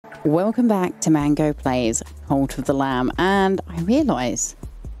Welcome back to Mango Plays Cult of the Lamb, and I realise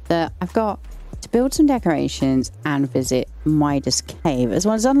that I've got to build some decorations and visit Midas Cave, as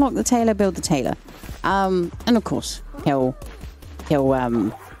well as unlock the tailor, build the tailor, and of course kill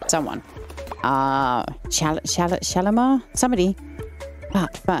someone, Shalimar, somebody.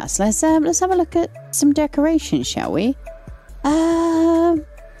 But first, let's have a look at some decorations, shall we? I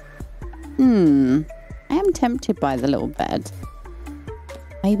am tempted by the little bed.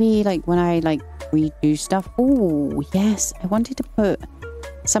 Maybe like when I like redo stuff. Oh yes, I wanted to put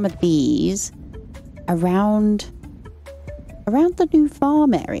some of these around the new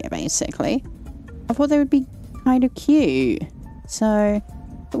farm area, basically. I thought they would be kind of cute. So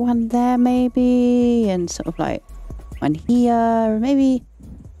the one there maybe, and sort of like one here, or maybe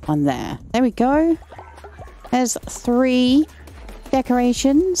one there. There we go. There's 3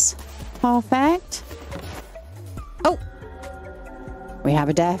 decorations. Perfect. Oh, we have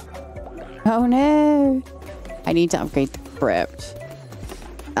a death. Oh no. I need to upgrade the crypt.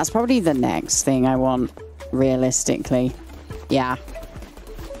 That's probably the next thing I want, realistically. Yeah.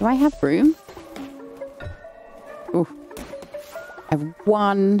 Do I have room? Ooh. I have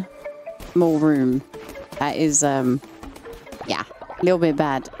 1 more room. That is, yeah, a little bit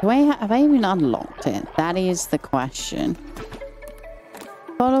bad. Have I even unlocked it? That is the question.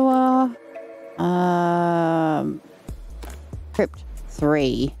 Follower. Crypt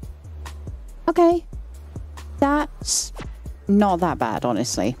 3. Okay. That's not that bad,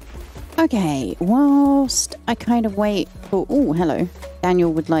 honestly. Okay, whilst I kind of wait for... Oh, hello.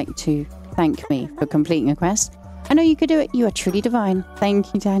 Daniel would like to thank me for completing a quest. I know you could do it. You are truly divine.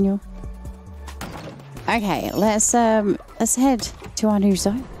 Thank you, Daniel. Okay, let's head to our new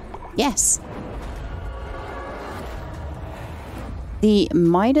zone. Yes. The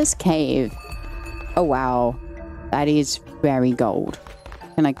Midas Cave. Oh, wow. That is very gold.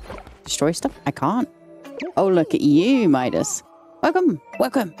 Can I destroy stuff? I can't. Oh, look at you, Midas. Welcome.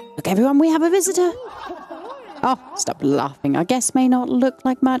 Welcome. Look, everyone, we have a visitor. Oh, stop laughing. Our guest may not look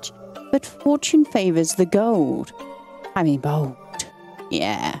like much, but fortune favors the gold. I mean, bold.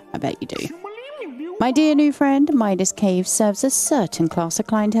 Yeah, I bet you do. My dear new friend, Midas Cave serves a certain class of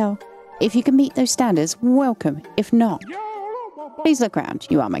clientele. If you can meet those standards, welcome. If not, please look around.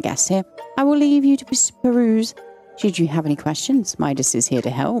 You are my guest here. I will leave you to peruse. Should you have any questions, Midas is here to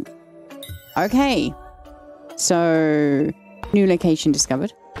help. Okay. So, new location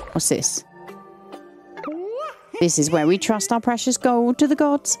discovered. What's this? This is where we trust our precious gold to the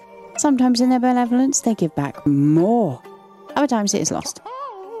gods. Sometimes in their benevolence, they give back more. Other times it is lost.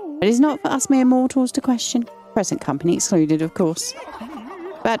 But it is not for us mere mortals to question. Present company excluded, of course.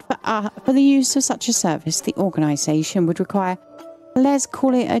 But for the use of such a service, the organisation would require, let's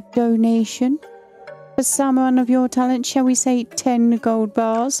call it a donation. For someone of your talent, shall we say 10 gold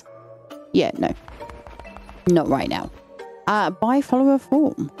bars? Yeah, no. Not right now. Buy follower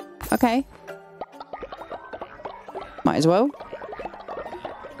form. Okay. Might as well.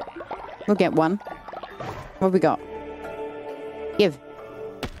 We'll get 1. What have we got? Give.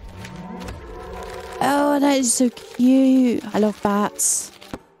 Oh, that is so cute. I love bats.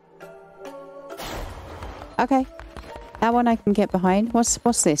 Okay. That one I can get behind.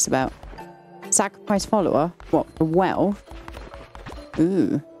 What's this about? Sacrifice follower? What, for wealth?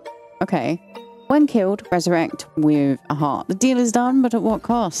 Ooh. Okay. When killed, resurrect with a heart. The deal is done, but at what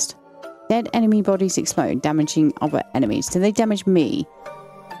cost? Dead enemy bodies explode, damaging other enemies. Do they damage me?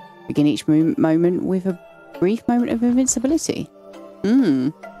 Begin each moment with a brief moment of invincibility.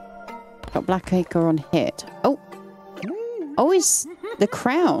 Got Blackacre on hit. Oh. Oh, it's the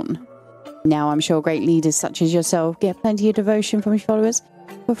crown. Now I'm sure great leaders such as yourself get plenty of devotion from your followers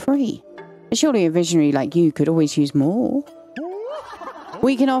for free. But surely a visionary like you could always use more.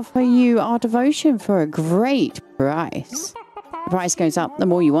 We can offer you our devotion for a great price. The price goes up the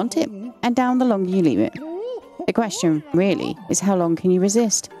more you want it, and down the longer you leave it. The question, really, is how long can you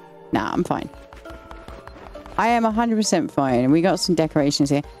resist? Nah, I'm fine. I am 100% fine, and we got some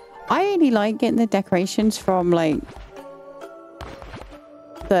decorations here. I really like getting the decorations from, like,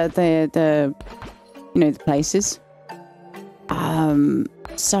 the you know, the places.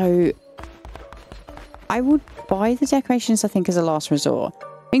 So I would buy the decorations, I think, as a last resort.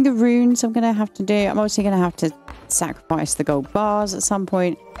 I think the runes I'm going to have to do. I'm obviously going to have to sacrifice the gold bars at some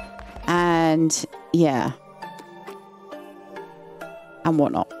point. And, yeah. And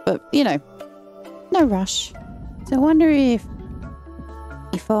whatnot. But, you know, no rush. So I wonder if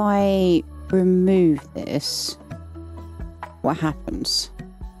I remove this, what happens?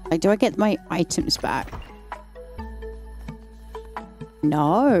 Like, do I get my items back?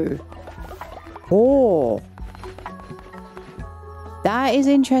 No. Oh. That is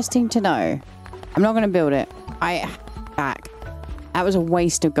interesting to know. I'm not going to build it. Back. That was a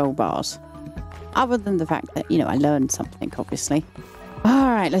waste of gold bars. Other than the fact that, you know, I learned something, obviously.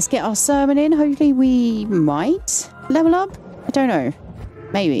 All right, let's get our sermon in. Hopefully we might level up. I don't know.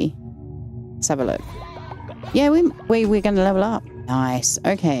 Maybe. Let's have a look. Yeah, we're going to level up. Nice.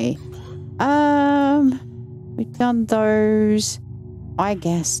 Okay. We've done those. I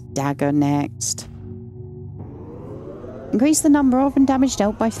guess dagger next. Increase the number of and damage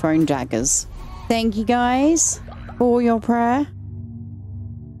dealt by thrown daggers. Thank you guys for your prayer.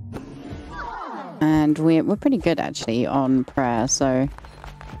 And we're pretty good actually on prayer, so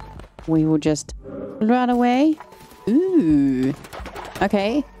we will just run away. Ooh.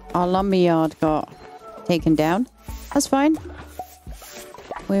 Okay, our lumberyard got taken down. That's fine.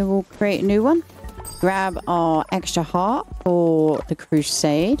 We will create a new one. Grab our extra heart for the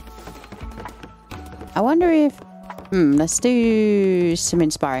crusade. I wonder if... let's do some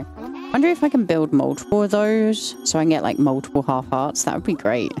inspiring. I wonder if I can build multiple of those so I can get like multiple half hearts. That would be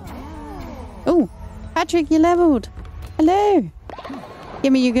great. Oh, Patrick, you leveled. Hello.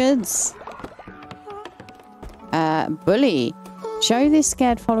 Give me your goods. Bully. Show this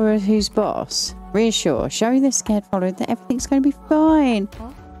scared follower who's boss. Reassure. Show this scared follower that everything's going to be fine.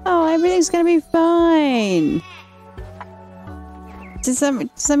 Oh, everything's going to be fine. Does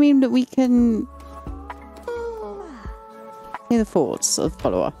that mean that we can... near the thoughts of the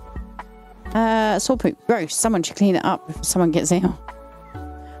follower? Saw poop. Gross. Someone should clean it up if someone gets ill.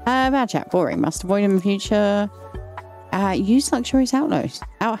 Bad chat. Boring. Must avoid in the future. Use luxurious outhouse.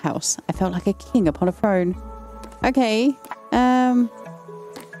 I felt like a king upon a throne. Okay.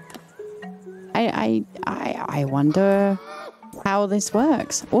 I wonder how this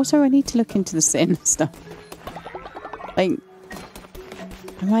works. Also, I need to look into the sin stuff. Like,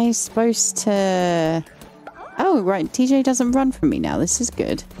 am I supposed to... Oh, right. TJ doesn't run from me now. This is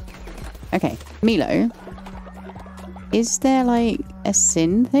good. Okay. Milo. Is there, like, a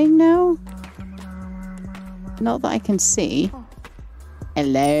sin thing now? Not that I can see.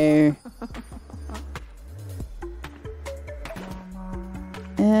 Hello.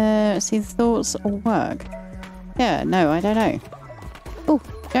 See the thoughts or work? Yeah, no, I don't know. Oh,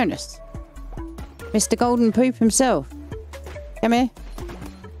 Jonas. Mr. Golden Poop himself. Come here.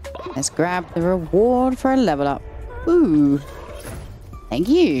 Let's grab the reward for a level up. Ooh. Thank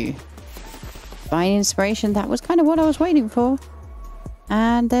you. Fine inspiration. That was kind of what I was waiting for.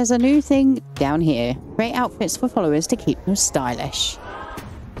 And there's a new thing down here. Create outfits for followers to keep them stylish.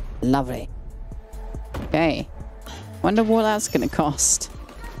 Lovely. Okay. Wonder what that's going to cost.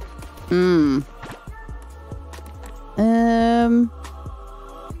 It's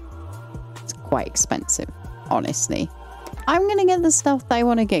quite expensive, honestly. I'm going to get the stuff that I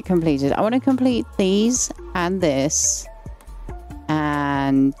want to get completed. I want to complete these and this.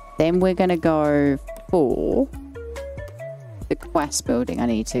 And then we're going to go for the quest building I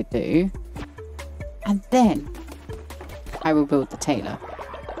need to do. And then I will build the tailor,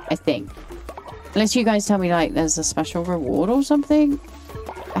 I think. Unless you guys tell me, like, there's a special reward or something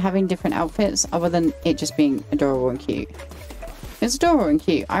for having different outfits other than it just being adorable and cute. It's adorable and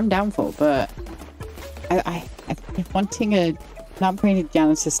cute. I'm down for it, but I've been wanting an upgraded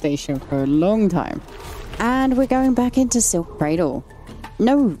janitor station for a long time. And we're going back into Silk Cradle.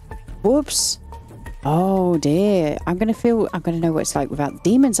 No. Whoops. Oh, dear. I'm going to know what it's like without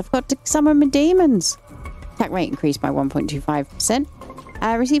demons. I've got to summon my demons. Attack rate increased by 1.25%.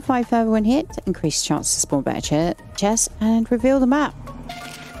 Receive 5 further when hit. Increased chance to spawn better chests. And reveal the map.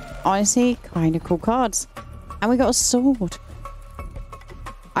 Honestly, kind of cool cards. And we got a sword.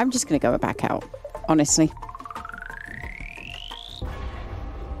 I'm just going to go back out. Honestly.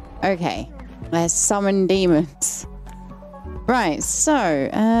 Okay. Let's summon demons. Right, so,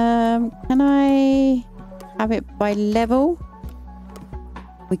 can I have it by level?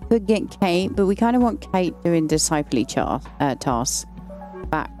 We could get Kate, but we kind of want Kate doing disciple tasks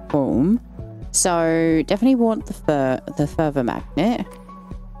back home. So, definitely want the further magnet.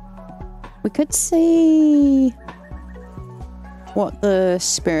 We could see what the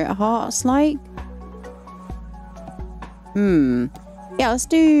spirit heart's like. Yeah, let's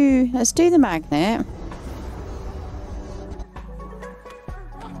do the magnet.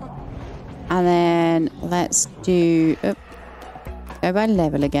 And then let's do... Oh, go by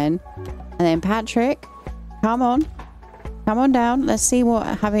level again. And then Patrick, come on. Come on down. Let's see what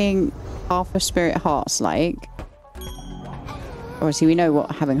having half a spirit heart's like. Obviously, we know what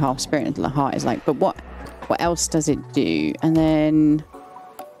having half spirit heart is like. But what else does it do? And then...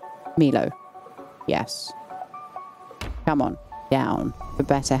 Milo. Yes. Come on. Down. For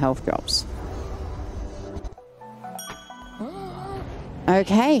better health drops.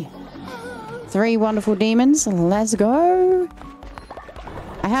 Okay. 3 wonderful demons. Let's go.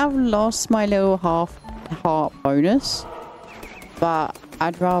 I have lost my little half heart bonus, but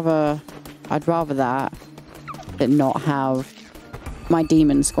I'd rather that than not have my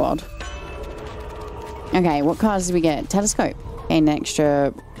demon squad. Okay, what cards do we get? Telescope. Gain an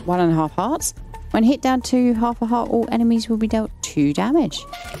extra 1.5 hearts. When hit down to half a heart, all enemies will be dealt 2 damage.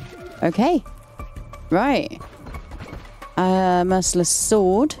 Okay. Right. Merciless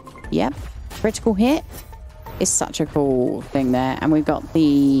sword. Yep. Critical hit is such a cool thing there. And we've got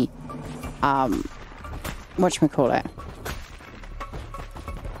the whatchamacallit?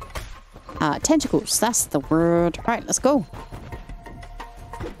 Tentacles. That's the word. Right, let's go.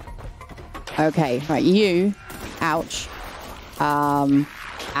 Okay, right, you. Ouch. Ow.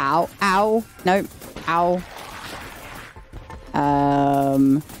 Ow. Nope. Ow.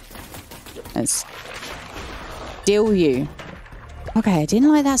 Let's deal you. Okay, I didn't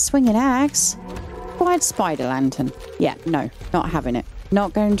like that swinging axe. Quiet spider lantern. Yeah, no, not having it.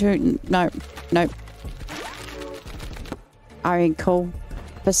 Not going to. No, nope. I mean, cool.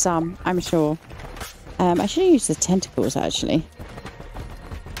 For some, I'm sure. I should have used the tentacles, actually.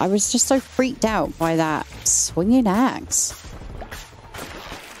 I was just so freaked out by that swinging axe.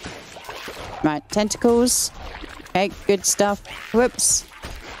 Right, tentacles. Okay, good stuff. Whoops.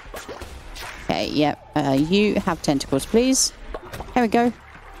 Okay, yep. You have tentacles, please. There we go.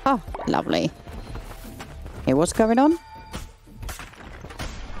 Oh, lovely. Okay, what's going on?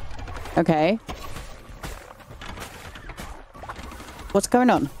 Okay. What's going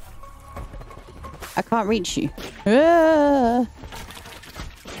on? I can't reach you.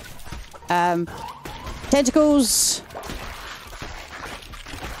 Tentacles.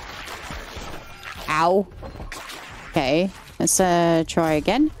 Ow. Okay, let's try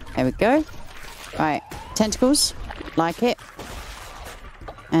again. There we go. Right, tentacles. Like it.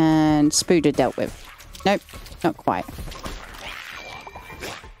 And Spooder dealt with. Nope, not quite.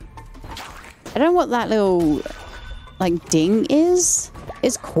 I don't know what that little, like, ding is.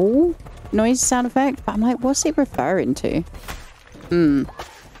 It's cool. Noise sound effect. But I'm like, what's it referring to?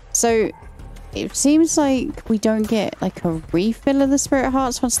 So, it seems like we don't get, like, a refill of the spirit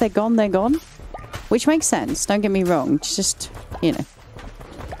hearts. Once they're gone, they're gone. Which makes sense. Don't get me wrong. It's just, you know.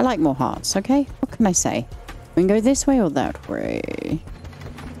 I like more hearts, okay? What can I say? We can go this way or that way.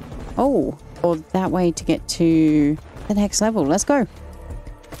 Oh, or that way to get to the next level. Let's go.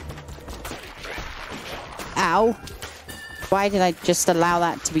 Ow. Why did I just allow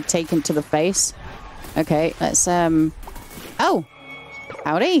that to be taken to the face? Okay, let's, Oh!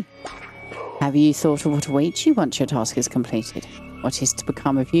 Howdy! Have you thought of what awaits you once your task is completed? What is to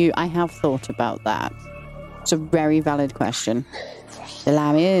become of you? I have thought about that. It's a very valid question. The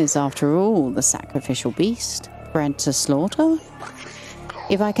lamb is, after all, the sacrificial beast, bred to slaughter.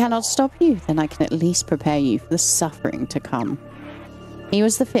 If I cannot stop you, then I can at least prepare you for the suffering to come. He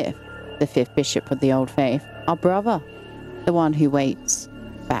was the fifth bishop of the Old Faith, our brother, the one who waits.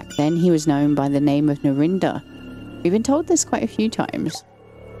 Back then, he was known by the name of Narinda. We've been told this quite a few times.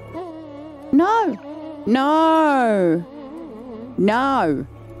 No! No! No!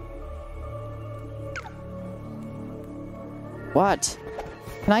 What?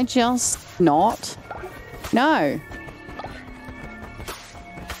 Can I just not? No!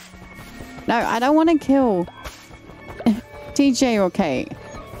 No, I don't want to kill TJ or Kate.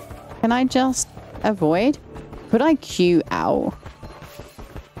 Can I just avoid? Could I Q out?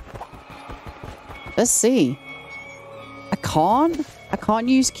 Let's see. I can't? I can't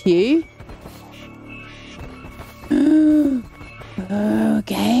use Q? Oh,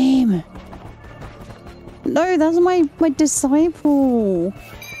 game. No, that's my disciple.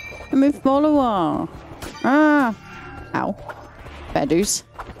 I'm a follower. Ah. Ow. Fair dues.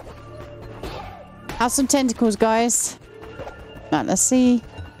 Have some tentacles, guys. Right, let's see.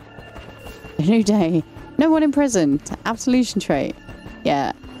 A new day. No one in prison. Absolution trait.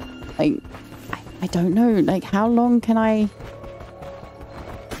 Yeah. Like, I don't know. Like, how long can I...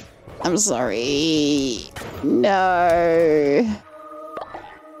 I'm sorry. No.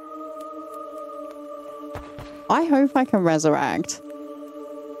 I hope I can resurrect.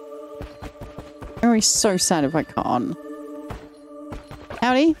 I'm really so sad if I can't.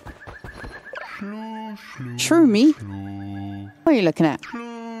 Howdy. Shrew me? What are you looking at?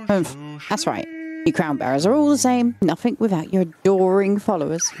 That's right. You crown bearers are all the same. Nothing without your adoring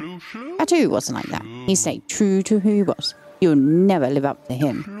followers. Tattoo wasn't like that. He stayed true to who he was. You'll never live up to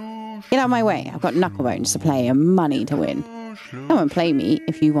him. Get out of my way. I've got knucklebones to play and money to win. Come and play me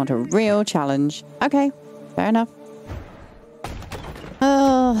if you want a real challenge. Okay, fair enough.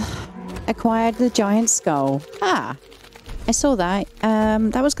 Acquired the giant skull. Ah, I saw that.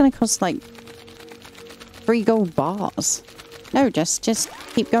 That was going to cost like 3 gold bars. No, just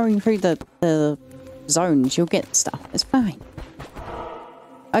keep going through the zones. You'll get stuff. It's fine.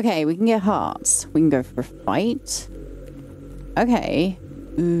 Okay, we can get hearts. We can go for a fight. Okay.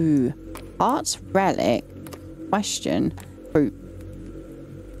 Ooh. Hearts, relic. Question. Fruit.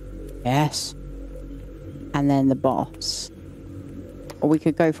 Yes. And then the boss. Or we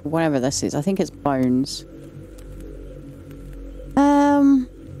could go for whatever this is. I think it's bones.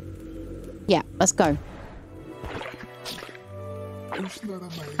 Yeah, let's go.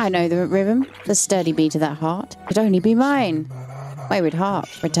 I know the rhythm. The sturdy beat of that heart could only be mine. Wayward heart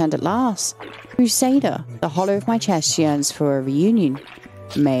returned at last. Crusader, the hollow of my chest yearns for a reunion.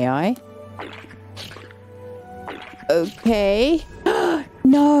 May I? Okay.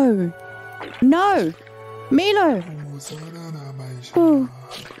 No! No! Milo! Oh,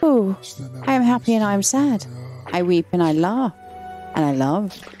 oh. I am happy and I am sad. I weep and I laugh. And I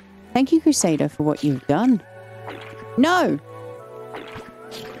love. Thank you, Crusader, for what you've done. No!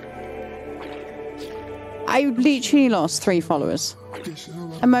 I literally lost 3 followers.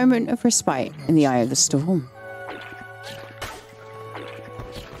 A moment of respite in the eye of the storm.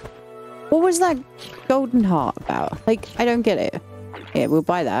 What was that golden heart about? Like, I don't get it. Yeah, we'll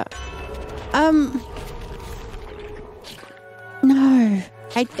buy that. No.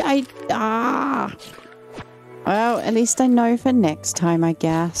 Well, at least I know for next time, I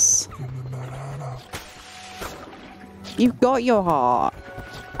guess. You've got your heart.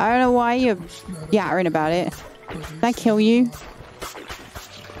 I don't know why you're yattering about it. Can I kill you?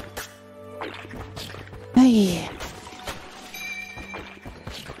 Hey.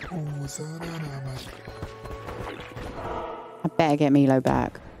 I better get Milo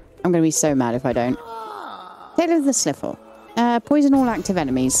back. I'm going to be so mad if I don't. Tail of the Sliffle. Poison all active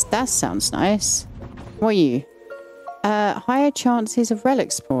enemies. That sounds nice. What are you? Higher chances of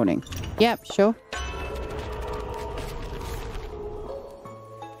relic spawning. Yep, sure.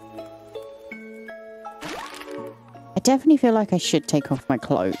 I definitely feel like I should take off my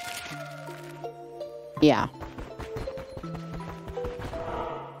cloak. Yeah.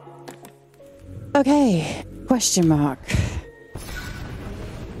 Okay. Question mark.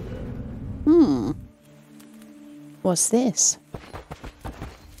 What's this?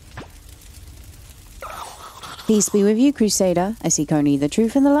 Peace be with you, Crusader. I seek only the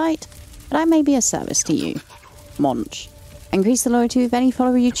truth and the light, but I may be of service to you. Monch. Increase the loyalty of any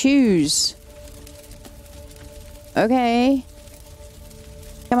follower you choose. Okay.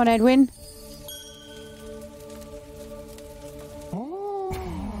 Come on, Edwin.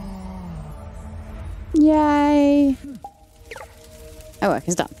 Yay. My work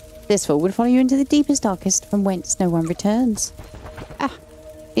is done. This fall would follow you into the deepest, darkest, from whence no one returns. Ah.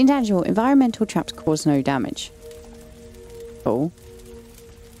 Intangible. Environmental traps cause no damage. Cool.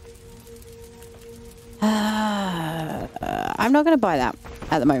 I'm not going to buy that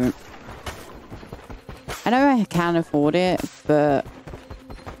at the moment. I know I can afford it, but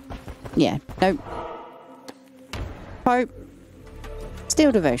yeah, nope. Hope.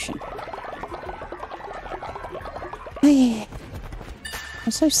 Steel devotion.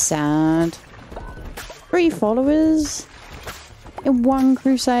 I'm so sad. 3 followers in 1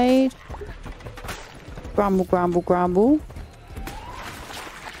 crusade. Grumble, grumble, grumble.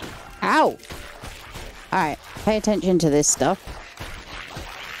 Ow! Alright, pay attention to this stuff.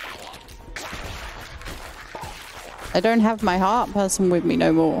 I don't have my heart person with me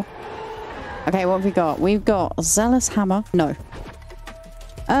no more. Okay, what have we got? We've got a zealous hammer. No.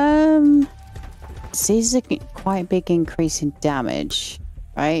 This is a quite big increase in damage,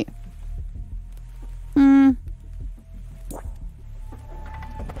 right? No,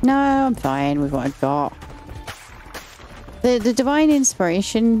 I'm fine with what I've got. The divine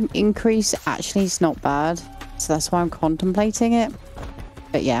inspiration increase actually is not bad, so that's why I'm contemplating it.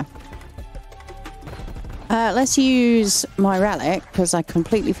 But yeah. Let's use my relic, because I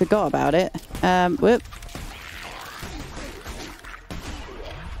completely forgot about it. Whoop.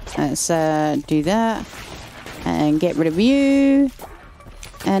 Let's do that. And get rid of you.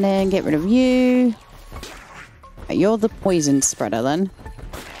 And then get rid of you. You're the poison spreader then.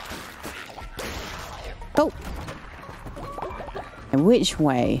 Oh. And which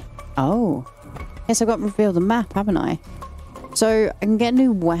way? Oh. Yes, I've got to reveal the map, haven't I? So, I can get a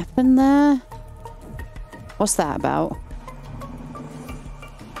new weapon there. What's that about?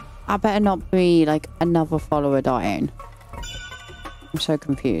 I better not be like another follower dying. I'm so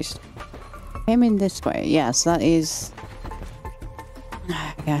confused. Came in this way. Yes, that is...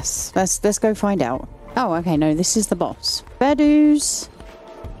 Yes. Let's go find out. Oh, okay. No, this is the boss. Bear dues.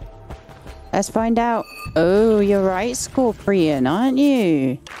 Let's find out Oh, you're right, Scorpion, aren't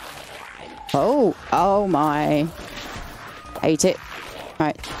you? Oh, oh my. Hate it.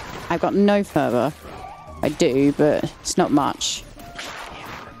 Right, I've got no further. I do, but it's not much.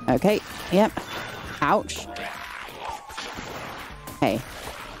 Okay, yep. Ouch. Hey,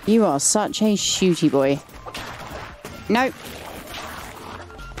 you are such a shooty boy. Nope.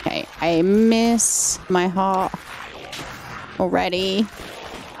 Okay, I miss my heart already.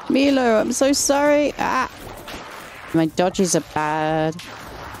 Milo, I'm so sorry. Ah. My dodges are bad.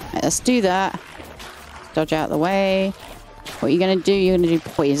 Right, let's do that. Dodge out of the way. What are you going to do? You're going to do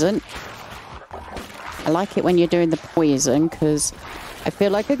poison. I like it when you're doing the poison because I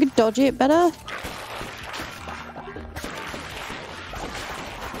feel like I could dodge it better.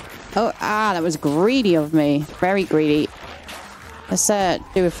 Oh, that was greedy of me. Very greedy. Let's do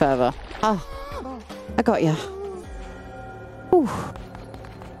it further. Oh, I got you. Whew.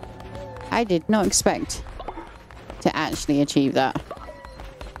 I did not expect to actually achieve that.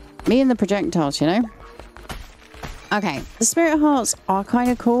 Me and the projectiles, you know? Okay, the spirit hearts are kind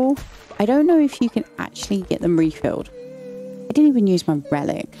of cool. I don't know if you can actually get them refilled. I didn't even use my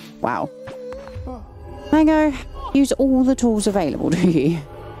relic. Wow. Mango, use all the tools available to you.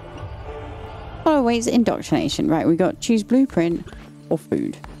 Oh, wait, it's indoctrination. Right, we got choose blueprint or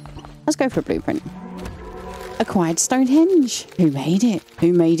food. Let's go for blueprint. Acquired Stonehenge. Who made it?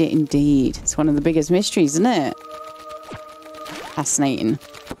 Who made it indeed? It's one of the biggest mysteries, isn't it? Fascinating.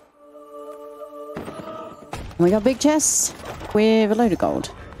 We got big chests with a load of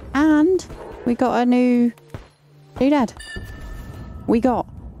gold. And we got a new doodad. We got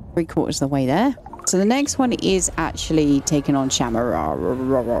 3/4 of the way there. So the next one is actually taking on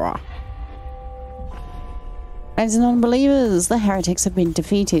Shamara. As non-believers, the heretics have been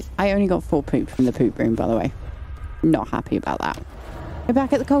defeated. I only got 4 poop from the poop room, by the way. Not happy about that. We're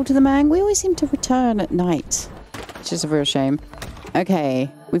back at the Cult of the Man. We always seem to return at night, which is a real shame. Okay,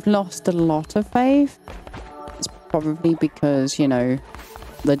 we've lost a lot of faith. It's probably because, you know,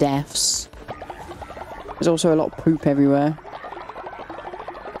 the deaths. There's also a lot of poop everywhere.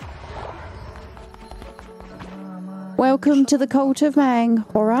 Welcome to the Cult of Mang,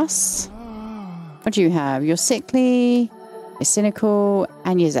 Horus. What do you have? You're sickly, you're cynical,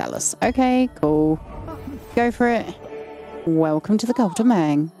 and you're zealous. Okay, cool. Go for it. Welcome to the Cult of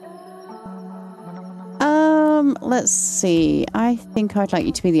Mang. Let's see. I think I'd like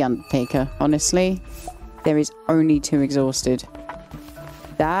you to be the Undertaker, honestly. There is only 2 exhausted.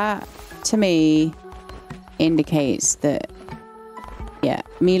 That, to me, indicates that, yeah,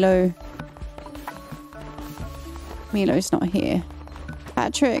 Milo's not here.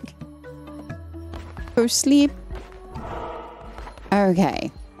 Patrick, go sleep.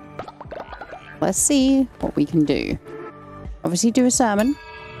 Okay. Let's see what we can do. Obviously do a sermon.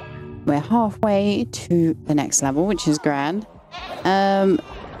 We're halfway to the next level, which is grand. Not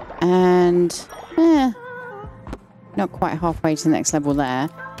quite halfway to the next level there.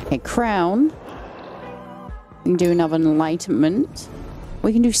 Okay, crown. We can do another enlightenment.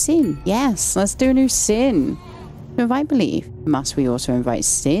 We can do sin. Yes, let's do a new sin. To invite belief, must we also invite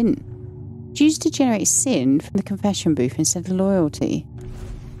sin? Choose to generate sin from the confession booth instead of loyalty.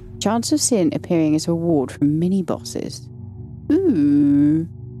 Chance of sin appearing as a reward from mini bosses. Ooh.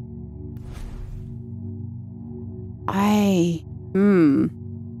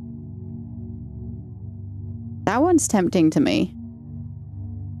 That one's tempting to me.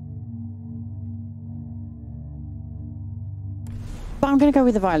 But I'm going to go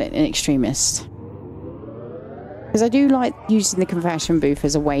with the Violent and Extremist. Because I do like using the confession booth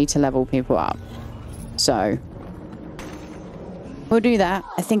as a way to level people up. So we'll do that.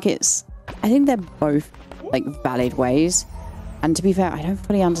 I think they're both like valid ways. And to be fair, I don't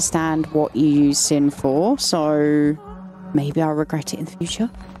fully understand what you use sin for, so maybe I'll regret it in the future.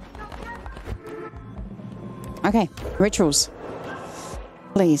 Okay, rituals.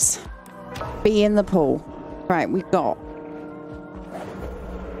 Please be in the pool. Right, we've got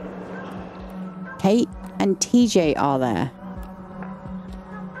Kate and TJ are there.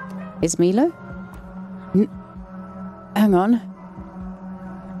 Is Milo? Hang on.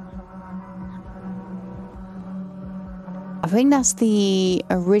 I think that's the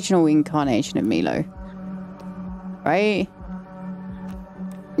original incarnation of Milo. Right?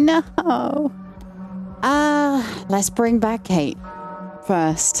 No. Let's bring back Kate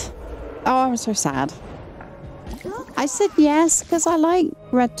first. Oh, I'm so sad. I said yes because I like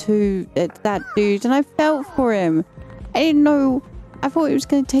that dude, and I felt for him. I didn't know. I thought it was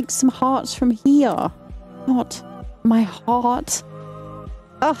going to take some hearts from here, not my heart.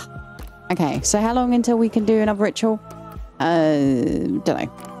 Ugh. Okay, so how long until we can do another ritual? Don't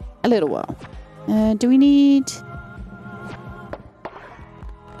know. A little while. Do we need...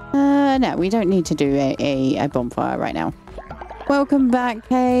 no, we don't need to do a bonfire right now. Welcome back,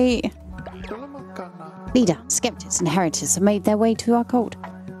 Kate. Leader, skeptics, and heretors have made their way to our cult,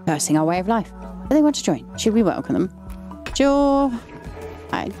 cursing our way of life. Do they want to join? Should we welcome them? Sure.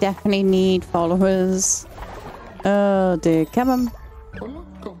 I definitely need followers. Oh dear, come on.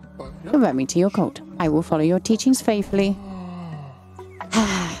 Convert me to your cult. I will follow your teachings faithfully.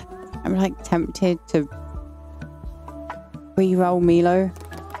 I'm like tempted to re-roll Milo.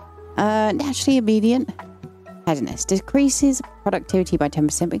 Naturally obedient. Headiness decreases productivity by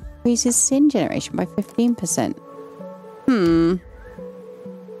 10%, but increases sin generation by 15%.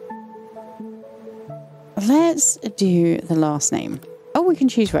 Let's do the last name. Oh, we can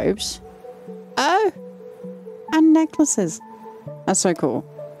choose robes. Oh, and necklaces. That's so cool.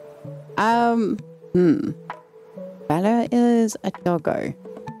 Bella is a doggo.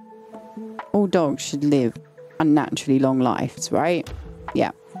 All dogs should live unnaturally long lives, right?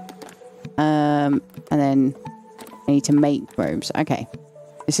 Yeah. And then I need to make robes. Okay.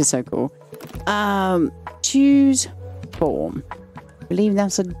 This is so cool. Choose form. I believe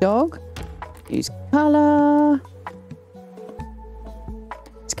that's a dog. Choose color.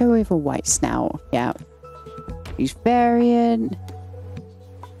 Let's go with a white snout. Yeah. Choose variant.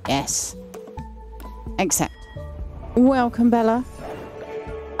 Yes. Accept. Welcome, Bella.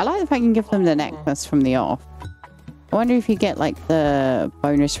 I like the fact you can give them the necklace from the off. I wonder if you get like the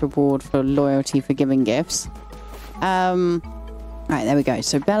bonus reward for loyalty for giving gifts. Right, there we go.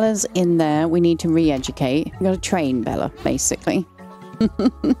 So Bella's in there. We need to re-educate. We've got to train Bella, basically.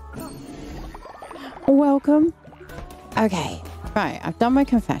 Welcome. Okay. Right, I've done my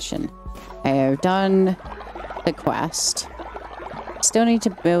confession. I've done the quest. Still need to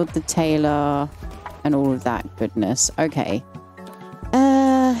build the tailor and all of that goodness. Okay.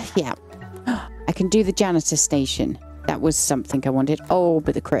 Yeah. I can do the janitor station. That was something I wanted. Oh,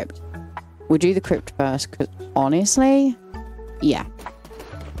 but the crypt. We'll do the crypt first, because honestly, yeah.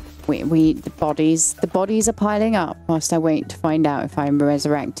 The bodies are piling up whilst I wait to find out if I'm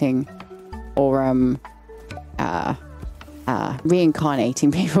resurrecting or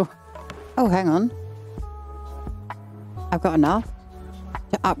reincarnating people. Oh, hang on. I've got enough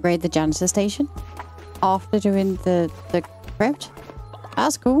to upgrade the janitor station after doing the crypt.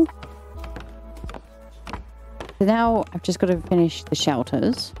 That's cool. So now I've just got to finish the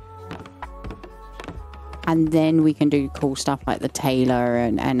shelters. And then we can do cool stuff like the tailor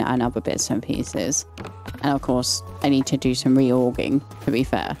and other bits and pieces. And of course, I need to do some reorging, to be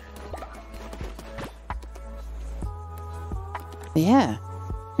fair. But yeah.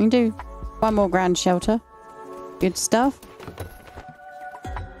 We can do one more grand shelter. Good stuff.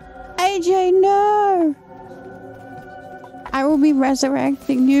 AJ, no! I will be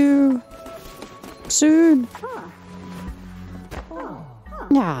resurrecting you soon.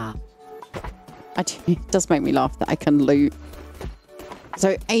 Yeah. It does make me laugh that I can loot.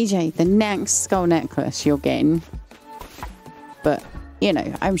 So AJ, the next skull necklace you're getting. But, you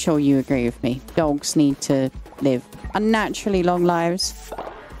know, I'm sure you agree with me. Dogs need to live unnaturally long lives.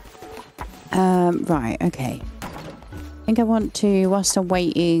 Right, okay. I think I want to, whilst I'm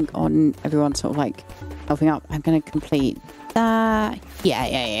waiting on everyone sort of like helping up, I'm going to complete that.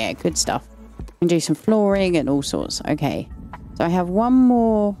 Yeah, good stuff. And do some flooring and all sorts. Okay. So I have one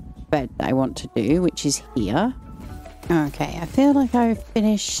more bed that I want to do, which is here. Okay, I feel like I've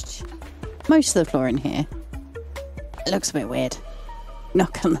finished most of the flooring here. It looks a bit weird.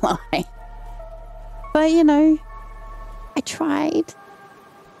 Not gonna lie. But, you know, I tried.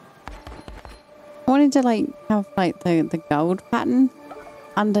 I wanted to, like, have, like, the gold pattern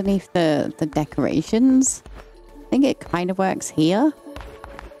underneath the decorations. I think it kind of works here,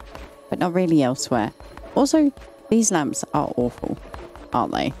 but not really elsewhere. Also, these lamps are awful,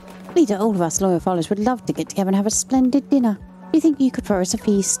 aren't they? Leader, all of us loyal followers would love to get together and have a splendid dinner. Do you think you could throw us a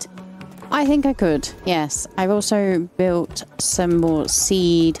feast? I think I could, yes. I've also built some more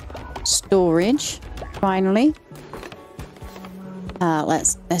seed storage, finally.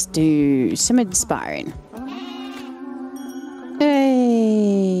 Let's do some inspiring.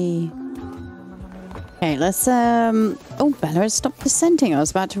 Hey. Okay, let's oh, Bella has stopped descending. I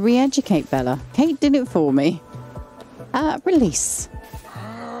was about to re-educate Bella. Kate did it for me. Release.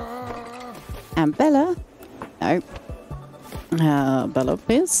 And Bella. No. Bella,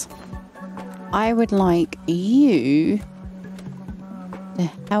 please. I would like you to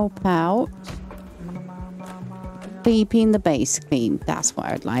help out keeping the base clean. That's what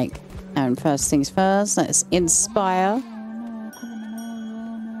I would like. And first things first, let's inspire.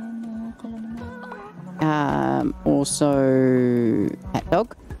 Also, pet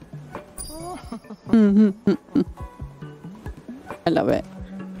dog. I love it.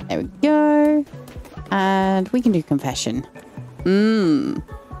 There we go. And we can do confession.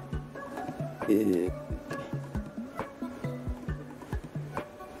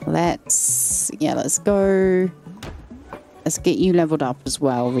 Let's go. Let's get you leveled up as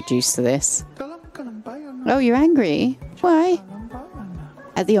well. Reduce to this. Oh, you're angry? Why?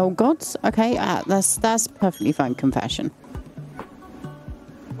 At the old gods? Okay, that's perfectly fine. Confession.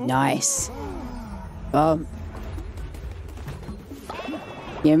 Nice.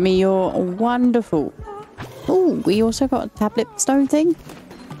 Give me your wonderful. Oh, we also got a tablet stone thing.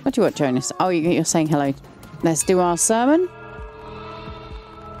 What do you want, Jonas? Oh, you're saying hello. Let's do our sermon.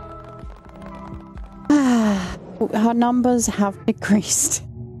 Our numbers have decreased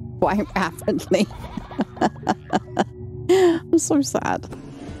quite rapidly. I'm so sad.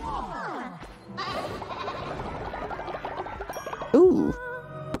 Ooh,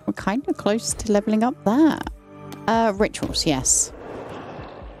 we're kind of close to leveling up that. Rituals, yes.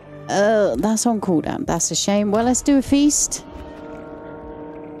 That's on cooldown. That's a shame. Well, let's do a feast.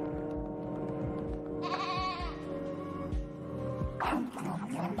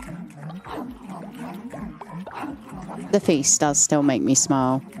 The feast does still make me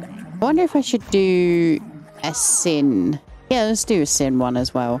smile. I wonder if I should do a sin. Yeah, let's do a sin one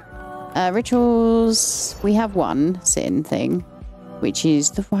as well. Rituals. We have one sin thing, which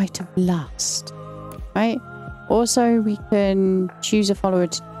is the rite of lust. Right? Also, we can choose a follower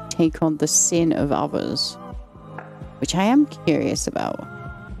to take on the sin of others, which I am curious about.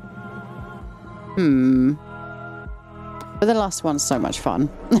 But the last one's so much fun.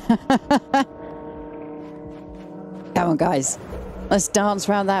 Come on, guys. Let's dance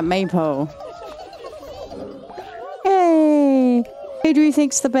around that maypole. Hey! Who do you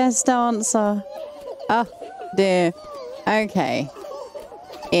think's the best dancer? Oh, dear. Okay.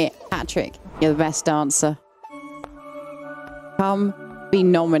 Here, Patrick, you're the best dancer. Come be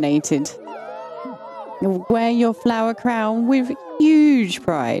nominated. You'll wear your flower crown with huge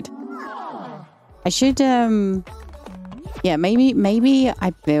pride. I should, yeah, maybe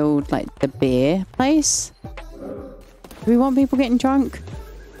I build, like, the beer place. Do we want people getting drunk?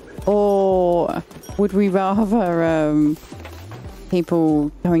 Or would we rather,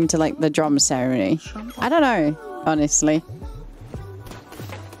 people going to, like, the drum ceremony? I don't know, honestly.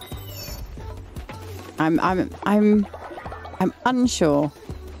 I'm unsure.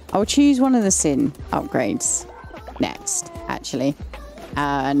 I'll choose one of the sin upgrades next, actually.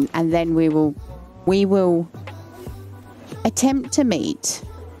 And then we will attempt to meet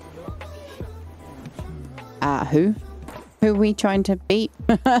who? Who are we trying to beat?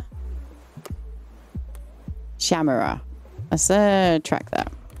 Shamara. Let's track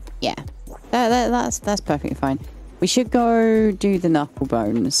that. Yeah. That's perfectly fine. We should go do the knuckle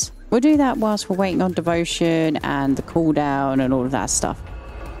bones. We'll do that whilst we're waiting on devotion and the cooldown and all of that stuff.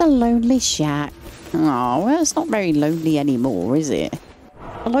 The lonely shack. Oh, well, it's not very lonely anymore, is it?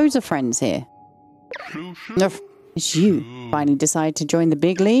 Loads of friends here. It's you. Finally decided to join the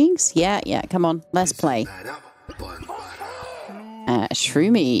big leagues? Yeah, come on. Let's play.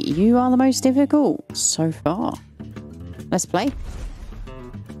 Shroomy, you are the most difficult so far. Let's play.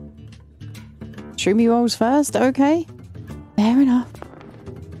 Shroomy rolls first, okay. Fair enough.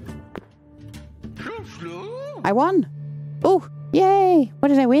 I won. Oh, yay. What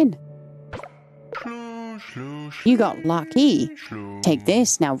did I win? You got lucky. Take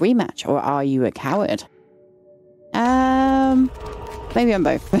this, now rematch, or are you a coward? Maybe I'm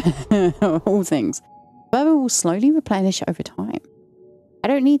both. All things. Fervor will slowly replenish over time. I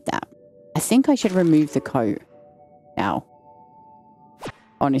don't need that. I think I should remove the coat now.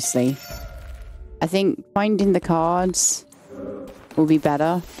 Honestly. I think finding the cards will be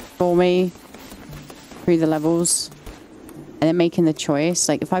better for me through the levels. And then making the choice.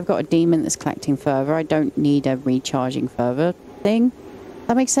 Like, if I've got a demon that's collecting fervor, I don't need a recharging fervor thing.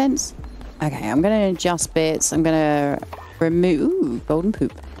 That makes sense? Okay, I'm going to adjust bits. I'm going to remove... Ooh, golden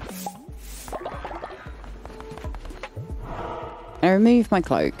poop. I remove my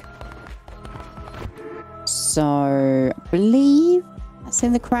cloak. So, I believe that's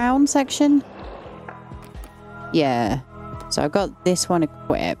in the crown section. Yeah. So I've got this one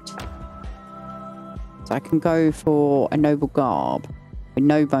equipped. So I can go for a noble garb with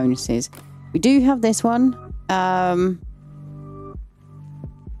no bonuses. We do have this one. I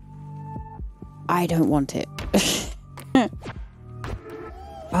don't want it.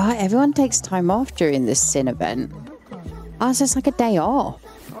 Everyone takes time off during this sin event. Oh, it's just like a day off.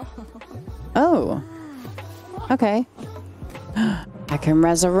 Oh. Okay. I can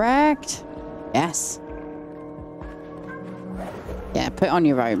resurrect. Yes. Yeah, put on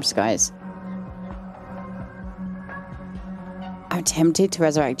your robes, guys. I'm tempted to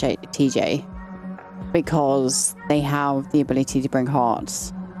resurrect TJ because they have the ability to bring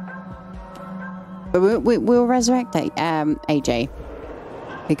hearts. But we'll resurrect AJ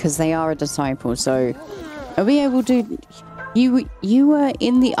because they are a disciple. So are we able to... You were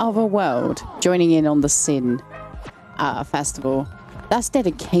in the other world joining in on the Sin festival. That's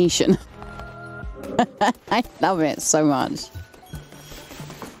dedication. I love it so much.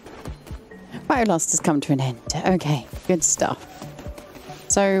 Biolust has come to an end. Okay, good stuff.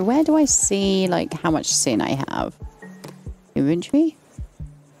 So where do I see like how much Sin I have? Inventory?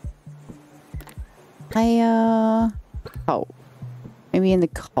 Coal. Maybe in the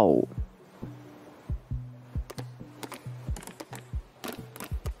coal.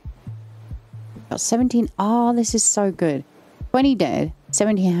 Got 17. Oh, this is so good. 20 dead,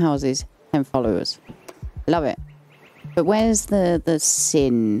 17 houses, 10 followers. Love it. But where's the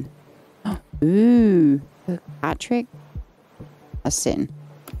Sin? Ooh, Patrick? A Sin.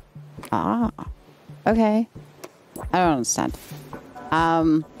 Ah, okay. I don't understand.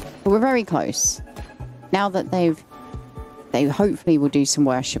 But we're very close. Now that they hopefully will do some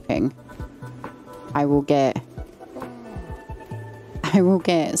worshipping. I will get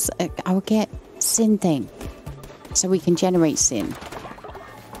Sin thing. So we can generate Sin.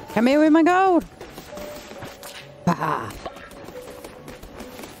 Come here with my gold. Ah.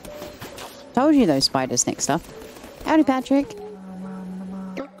 Told you those spiders next up. Howdy, Patrick.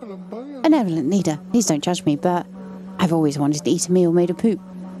 Benevolent leader, please don't judge me, but I've always wanted to eat a meal made of poop.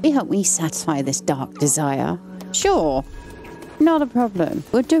 Will you help me satisfy this dark desire? Sure. Not a problem.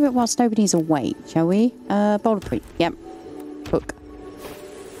 We'll do it whilst nobody's awake, shall we? Bowl of poop. Yep. Hook.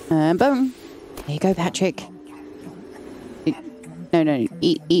 Boom. There you go, Patrick. No.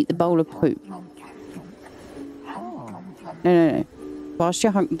 Eat the bowl of poop. No. Whilst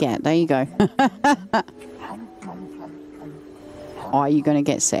you're hungry, yeah, there you go. Are you going to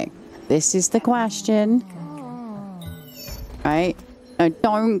get sick? This is the question. Right? No,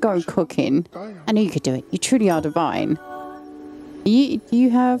 don't go cooking. I know you could do it. You truly are divine. Do you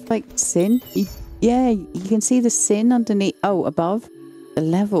have, like, Sin? Yeah, you can see the Sin underneath. Oh, above the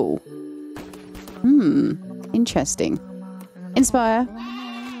level. Interesting. Inspire.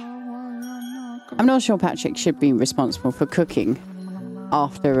 I'm not sure Patrick should be responsible for cooking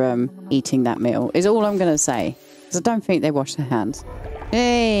after eating that meal, is all I'm going to say. Because I don't think they wash their hands.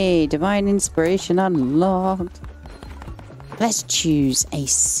 Hey, divine inspiration unlocked. Let's choose a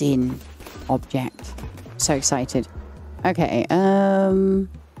Sin object. So excited. Okay, where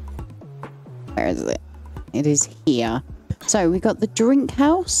is it? It is here. So we got the drink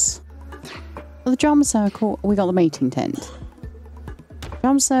house, the drum circle. We got the mating tent.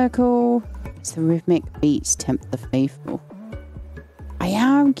 Drum circle. It's the rhythmic beats tempt the faithful. I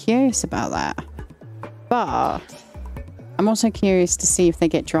am curious about that, but I'm also curious to see if they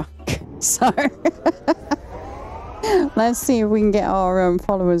get drunk. So let's see if we can get our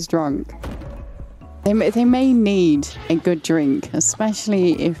followers drunk. They may need a good drink,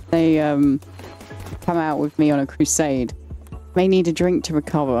 especially if they come out with me on a crusade. May need a drink to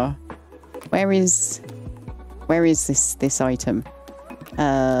recover. Where is this item?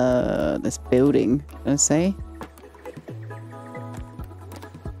 This building, let's say.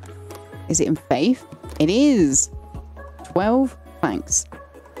 Is it in faith? It is. 12 planks.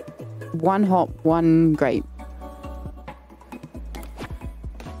 1 hop, 1 grape.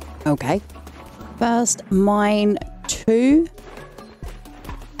 Okay. First mine 2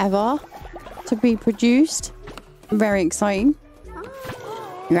 ever to be produced. Very exciting.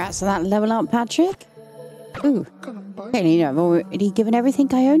 Congrats on that level up, Patrick. Ooh. Clearly, I've already given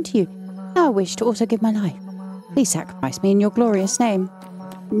everything I own to you. Now I wish to also give my life. Please sacrifice me in your glorious name.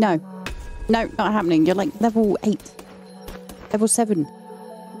 No. No, not happening. You're like level 8. Level 7.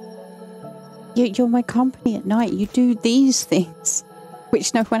 You're my company at night. You do these things,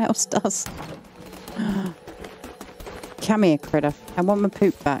 which no one else does. Come here, critter. I want my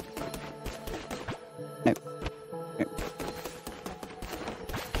poop back. No.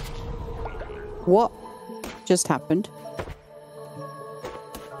 What just happened?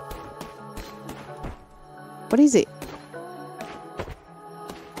 What is it?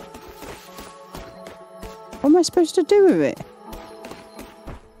 What am I supposed to do with it?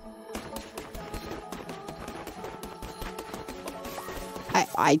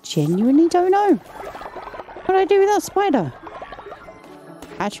 I genuinely don't know. What do I do with that spider?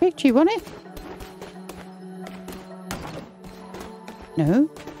 Patrick, do you want it? No?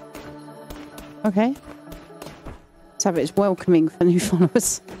 Okay. Let's have it as welcoming for new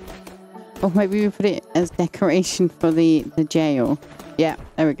followers. Or maybe we put it as decoration for the jail. Yeah,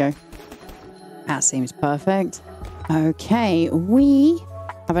 there we go. That seems perfect. Okay, we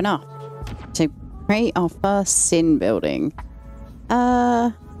have enough to create our first sin building.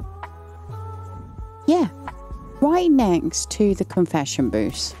 Yeah. Right next to the confession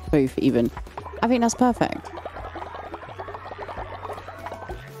booth even. I think that's perfect.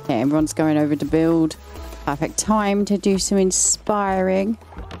 Okay, everyone's going over to build. Perfect time to do some inspiring.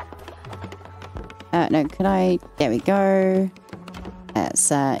 No, can I? There we go.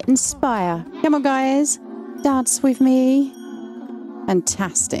 Let's inspire. Come on, guys. Dance with me.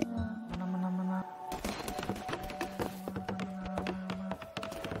 Fantastic.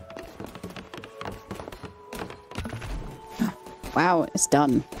 Wow, it's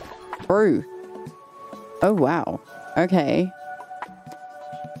done. Brew. Oh, wow. Okay.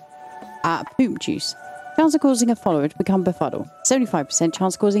 Poop juice. Chance of causing a follower to become befuddled. 75%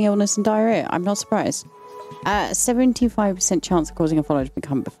 chance of causing illness and diarrhea. I'm not surprised. 75% chance of causing a follower to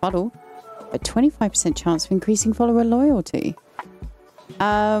become befuddled. A 25% chance of increasing follower loyalty.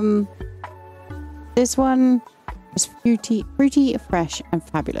 This one is fruity, fresh, and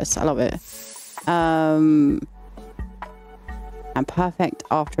fabulous. I love it. And perfect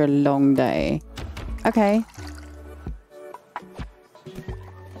after a long day. Okay.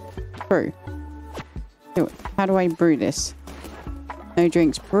 Brew. How do I brew this? No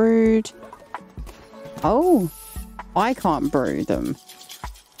drinks brewed. Oh, I can't brew them.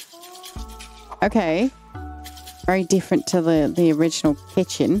 Okay. Very different to the original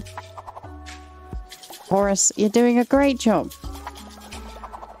kitchen. Horace, you're doing a great job.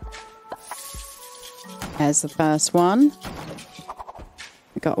 There's the first one.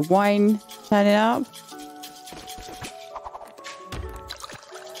 We've got a wine turning up.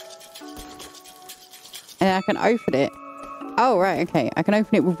 And I can open it. Oh, right, okay. I can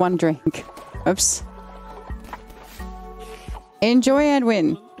open it with one drink. Oops. Enjoy,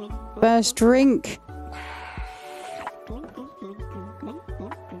 Edwin. First drink.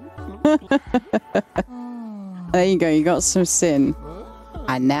 There you go. You got some sin.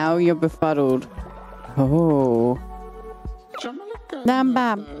 And now you're befuddled. Oh. Nam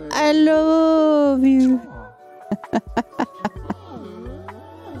Bam, I love you.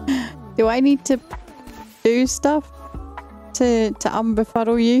 Do I need to do stuff to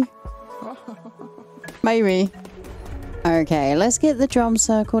unbefuddle you? Maybe. Okay, let's get the drum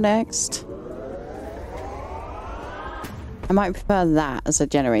circle next. I might prefer that as a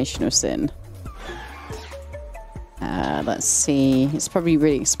generational sin. Let's see. It's probably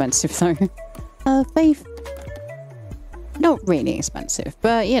really expensive though. Faith. Not really expensive,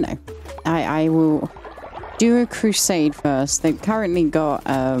 but you know, I will do a crusade first. They've currently got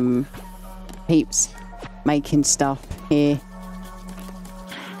peeps making stuff here,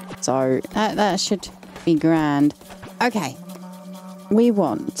 so that should be grand. Okay, we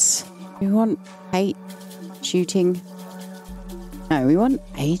want 8 shooting. No, we want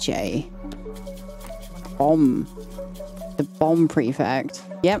AJ. Bomb. The bomb prefect.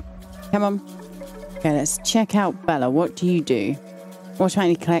 Yep. Come on. Okay, let's check out Bella. What do you do?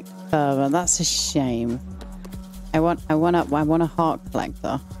 Automatically collect further. That's a shame. I want a heart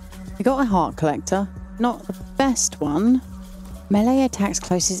collector. We got a heart collector. Not the best one. Melee attacks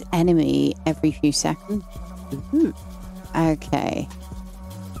closest enemy every few seconds. Ooh. Okay.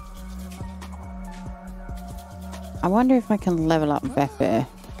 I wonder if I can level up Vephyr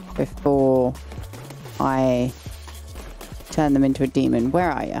before I turn them into a demon. Where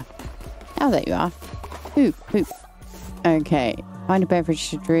are you? Oh, there you are. Poop, poop. Okay. Find a beverage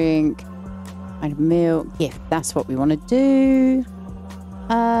to drink. Find a meal. Gift. That's what we want to do.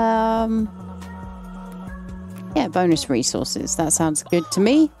 Yeah, bonus resources. That sounds good to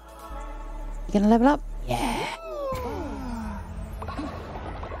me. You gonna level up? Yeah.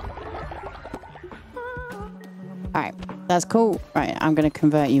 Alright. That's cool. Right, I'm gonna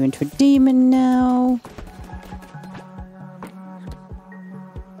convert you into a demon now.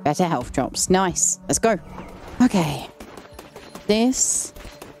 Better health drops. Nice. Let's go. Okay. This,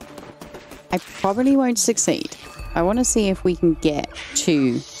 I probably won't succeed. I want to see if we can get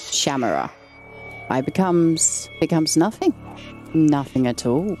to Shamara. I becomes nothing. Nothing at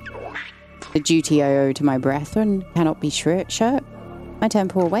all. The duty I owe to my brethren cannot be shirked. My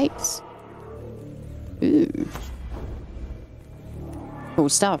temple awaits. Ooh. Cool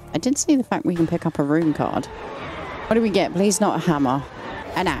stuff. I did see the fact we can pick up a rune card. What do we get? Please not a hammer.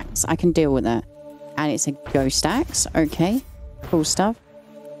 An axe. I can deal with that. And it's a ghost axe. Okay. Cool stuff.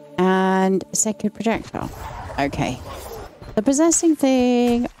 And a sacred projectile. Okay. The possessing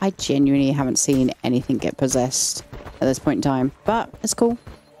thing, I genuinely haven't seen anything get possessed at this point in time. But it's cool.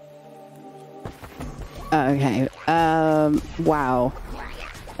 Okay. Wow.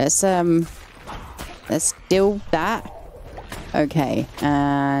 Let's Let's deal that. Okay,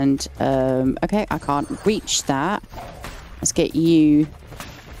 and okay, I can't reach that. Let's get you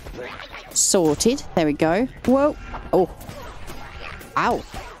sorted. There we go. Whoa. Oh. Ow.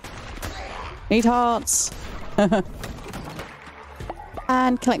 Need hearts.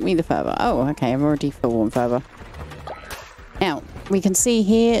 And collect me the fervor. Oh, okay, I've already full one fervor. Now, we can see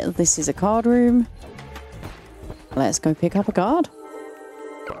here, this is a card room. Let's go pick up a card.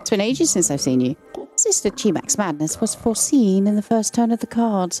 It's been ages since I've seen you. Sister Chimac's madness was foreseen in the first turn of the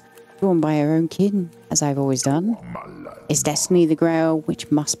cards, drawn by her own kin, as I've always done. Is destiny the grail which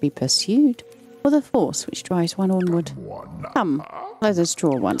must be pursued, or the force which drives one onward? Come, let us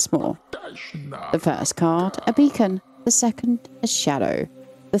draw once more. The first card, a beacon. The second, a shadow.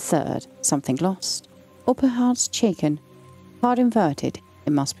 The third, something lost, or perhaps shaken. Card inverted,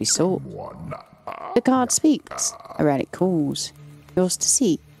 it must be sought. The card speaks, a relic calls. Yours to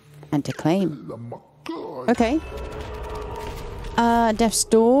seek and to claim. Okay. Death's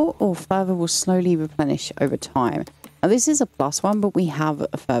Door or fervor will slowly replenish over time. Now this is a +1, but we have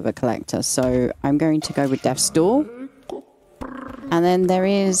a fervor collector, so I'm going to go with Death's Door. And then there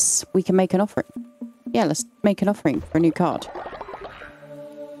is, we can make an offering. Yeah, let's make an offering for a new card.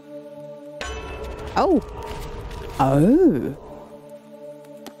 Oh. Oh.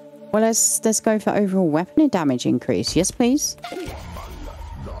 Well, let's go for overall weapon damage increase. Yes, please.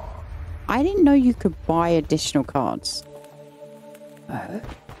 I didn't know you could buy additional cards. Oh.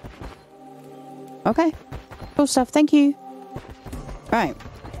 Okay. Cool stuff. Thank you. Right.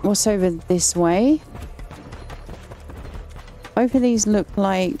 What's over this way? Both of these look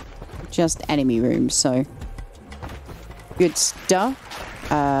like just enemy rooms, so good stuff.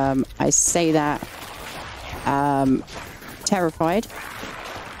 I say that terrified.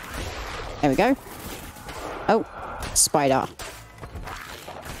 There we go. Oh, spider.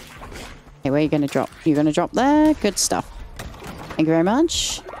 Okay, where are you gonna drop? You're gonna drop there. Good stuff. Thank you very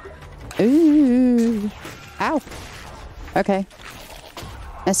much. Ooh. Ow. Okay.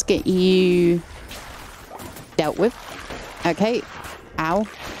 Let's get you dealt with. Okay. Ow.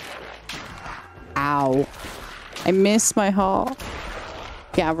 Ow. I missed my heart.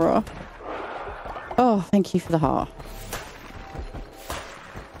 Gabra. Oh, thank you for the heart.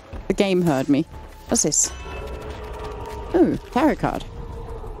 The game heard me. What's this? Ooh, tarot card.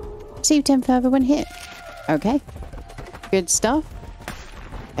 Receive 10 fervor when hit. Okay. Good stuff.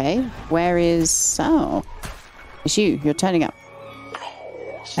 Okay. Where is... Oh. It's you. You're turning up.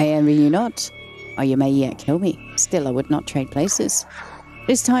 I envy you not, or you may yet kill me. Still, I would not trade places.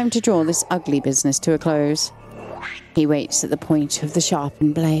 It is time to draw this ugly business to a close. He waits at the point of the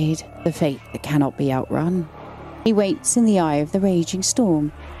sharpened blade, the fate that cannot be outrun. He waits in the eye of the raging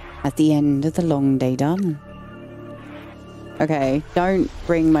storm, at the end of the long day done. Okay, don't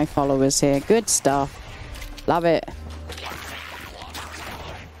bring my followers here. Good stuff. Love it.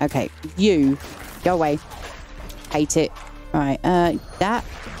 Okay, you. Go away. Hate it. Alright, that.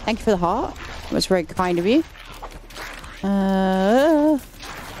 Thank you for the heart. That was very kind of you.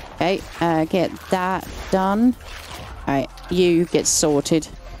 Okay, get that done. Alright, you get sorted,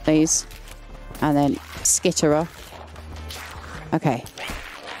 please. And then skitterer. Okay.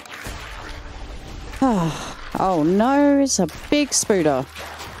 Oh no, it's a big spooder.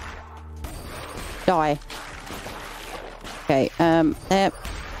 Die. Okay, yep.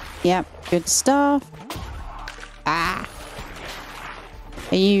 Yep, good stuff. Ah.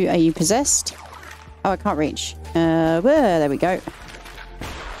 Are you possessed? Oh, I can't reach. Well, there we go.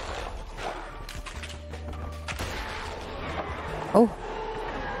 Oh.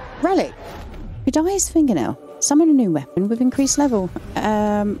 Relic. Kudai's fingernail. Summon a new weapon with increased level.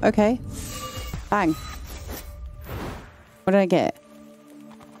 Okay. Bang. What did I get?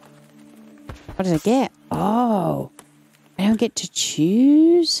 What did I get? Oh. I don't get to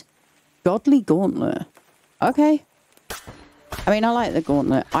choose? Godly Gauntlet. Okay. I mean, I like the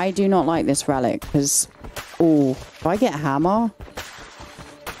Gauntlet. I do not like this relic because... Oh, if I get a hammer,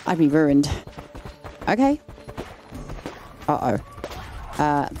 I'd be ruined. Okay. Uh-oh.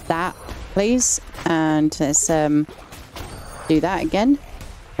 That, please. And let's do that again.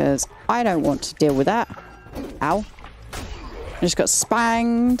 Because I don't want to deal with that. Ow. I just got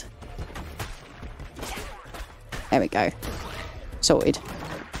spanged. There we go. Sorted.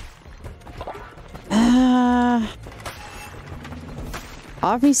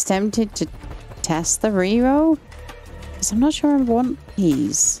 Harvey's tempted to test the reroll. Because I'm not sure I want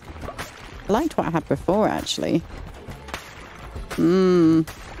these. I liked what I had before, actually. The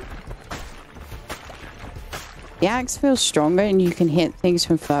axe feels stronger and you can hit things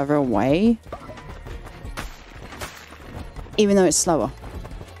from further away. Even though it's slower.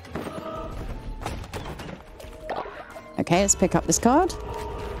 Okay, let's pick up this card.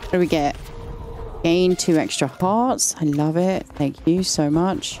 What do we get? Gain 2 extra hearts. I love it. Thank you so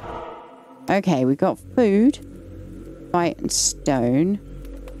much. Okay, we got food. Fight and stone.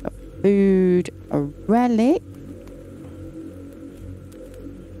 Got food. A relic.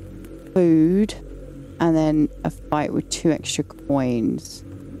 Food. And then a fight with 2 extra coins.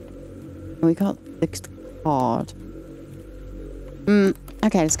 And we got the card.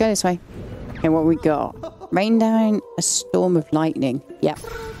 Okay, let's go this way. Okay, what we got? Rain down a storm of lightning. Yep,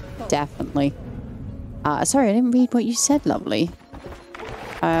 definitely. Sorry, I didn't read what you said, lovely.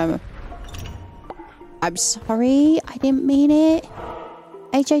 I'm sorry, I didn't mean it.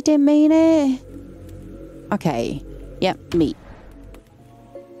 AJ didn't mean it. Okay, yep, meat.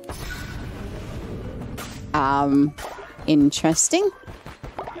 Interesting.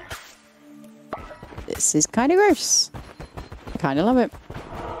 This is kind of gross. I kind of love it.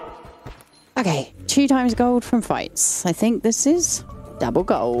 Okay, 2 times gold from fights. I think this is double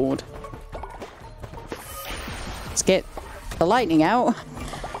gold. Let's get the lightning out.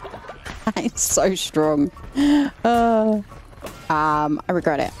 It's so strong. I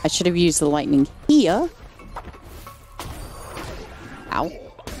regret it. I should have used the lightning here. Ow.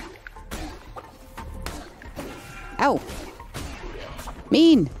 Ow.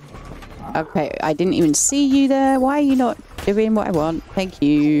 Mean. Okay, I didn't even see you there. Why are you not doing what I want? Thank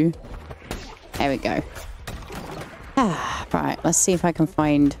you. There we go. Right, let's see if I can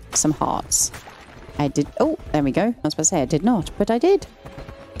find some hearts. I did. Oh, there we go. I was about to say I did not, but I did.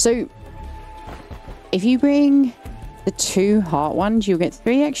 So, if you bring the 2 heart ones, you'll get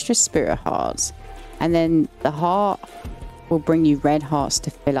 3 extra spirit hearts. And then the heart will bring you red hearts to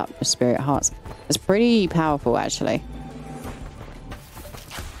fill up your spirit hearts. It's pretty powerful, actually.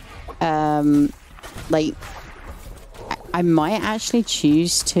 Like, I might actually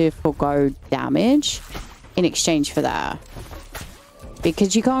choose to forego damage in exchange for that.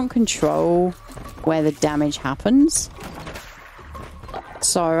 Because you can't control where the damage happens.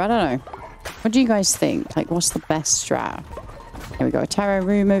 So, I don't know. What do you guys think? Like, what's the best strat? Here we go, a tarot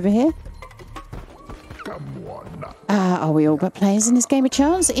room over here. Are we all but players in this game of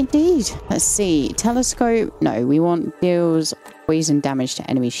chance? Indeed. Let's see. Telescope. No, we want deals poison damage to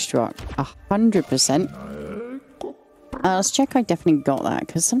enemy struck. 100%. Let's check I definitely got that,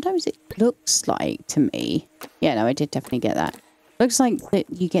 because sometimes it looks like to me. Yeah, no, I did definitely get that. Looks like that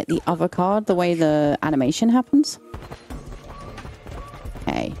you get the other card the way the animation happens.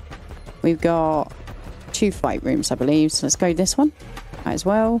 Okay. We've got 2 fight rooms, I believe. So let's go this one. Might as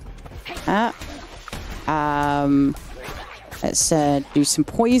well. Let's do some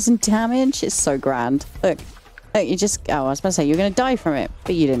poison damage. It's so grand. Look, you just... Oh, I was about to say, you're going to die from it,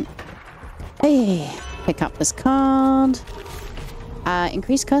 but you didn't. Hey, pick up this card.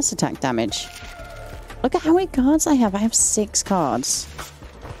 Increase curse attack damage. Look at how many cards I have. I have 6 cards.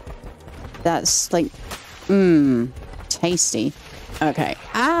 That's like... tasty. Okay.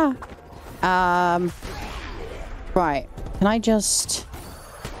 Right. Can I just...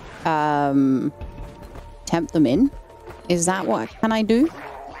 tempt them in? Is that what can I do?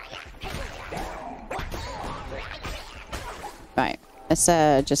 Right. Let's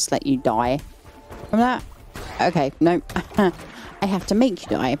just let you die from that. Okay. No. I have to make you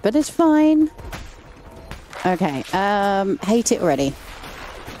die, but it's fine. Okay. Hate it already.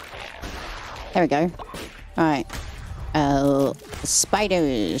 There we go. Alright.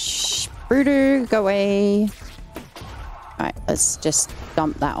 Spiders. Brooder, go away. Alright, let's just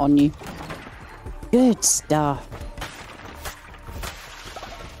dump that on you. Good stuff.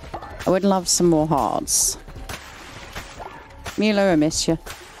 I would love some more hearts. Milo, I miss you.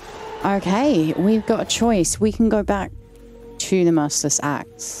 Okay, we've got a choice. We can go back to the Merciless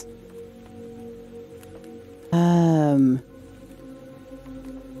Axe. I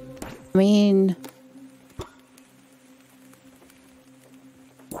mean...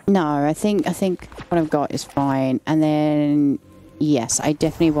 No, I think what I've got is fine. And then, yes, I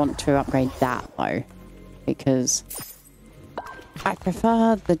definitely want to upgrade that, though. Because I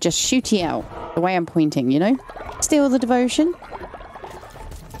prefer the just shooty out. The way I'm pointing, you know? Steal the devotion.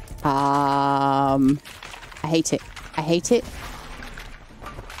 I hate it. I hate it.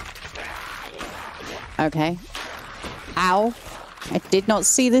 Okay. Ow. I did not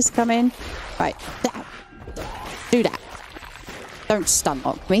see this come in. Right. Do that. Don't stun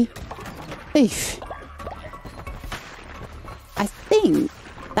lock me. Oof. I think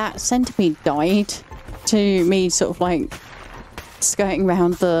that centipede died to me sort of like skirting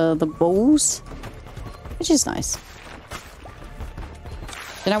around the balls. Which is nice.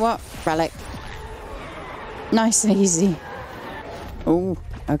 You know what? Relic. Nice and easy. Oh,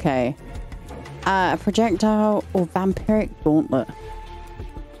 okay. A projectile or vampiric gauntlet.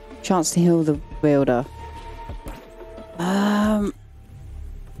 Chance to heal the wielder.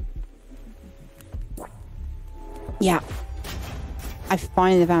 Yeah. I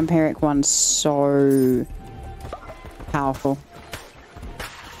find the vampiric one so powerful.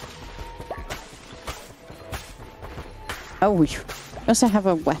 Oh, we also have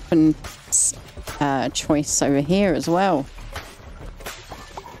a weapon choice over here as well.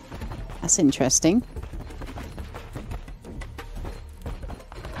 That's interesting.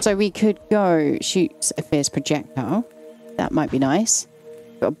 So we could go shoot a fierce projectile. That might be nice.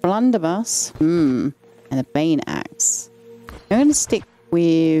 Got a blunderbuss. And a bane axe. I'm going to stick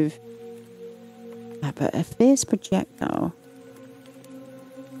with but a fierce projectile.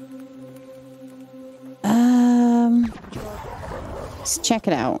 Let's check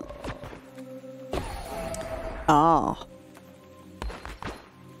it out. Ah.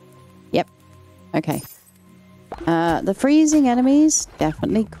 Yep. Okay. The freezing enemies,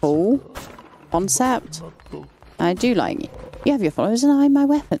 definitely cool concept. I do like it. You have your followers and I my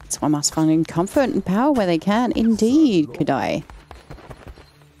weapons. I must find comfort and power where they can. Indeed, could I.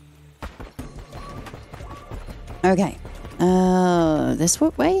 Okay. This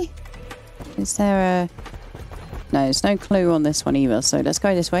way? Is there a... No, there's no clue on this one either, so let's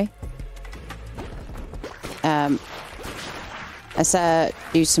go this way. Let's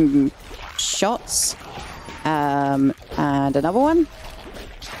do some shots. And another one.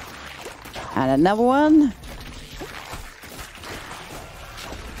 And another one.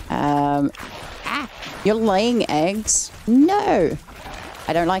 You're laying eggs? No!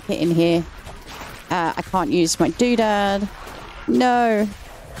 I don't like it in here. I can't use my doodad. No!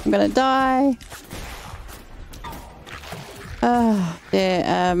 I'm gonna die. Oh,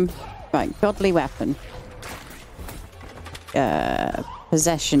 dear. Right, godly weapon.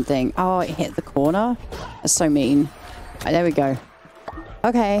 Possession thing. Oh, it hit the corner? That's so mean. Right, there we go.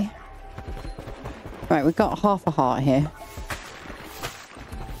 Okay. Right, we've got half a heart here.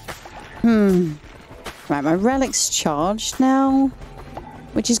 Right, my relic's charged now,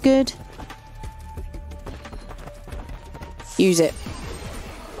 which is good. Use it.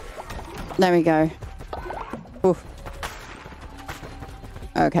 There we go. Oof.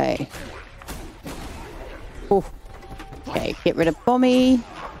 Okay. Oof. Okay, get rid of Bommy.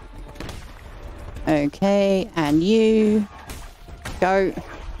 Okay, and you. Go.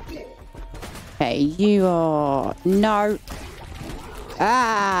 Okay, you are... No.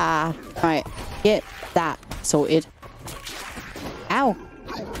 Ah! Right, get that sorted. Ow!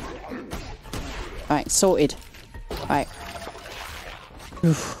 Right, sorted. Right.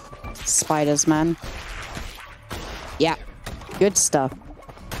 Oof. Spiders, man. Yeah, good stuff.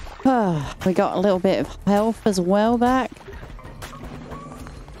 We got a little bit of health as well back.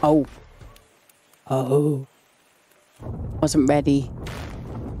 Oh. Oh. Wasn't ready.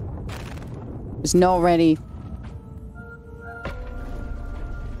 Was not ready.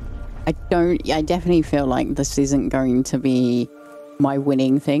 I definitely feel like this isn't going to be my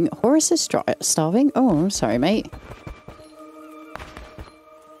winning thing. Horace is starving? Oh, I'm sorry, mate.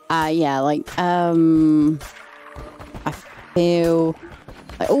 Yeah, like, I feel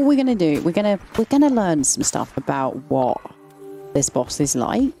like all we're gonna do, we're gonna learn some stuff about what this boss is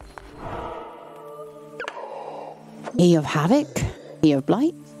like. He of havoc, he of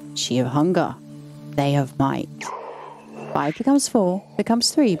blight, she of hunger, they of might. 5 becomes 4,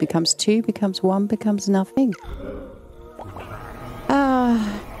 becomes 3, becomes 2, becomes 1, becomes nothing.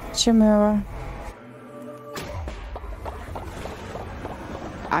 Ah, Shamura.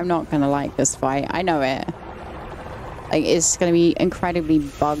 I'm not gonna like this fight. I know it. Like, it's gonna be incredibly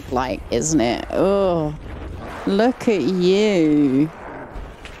bug-like, isn't it? Oh, look at you.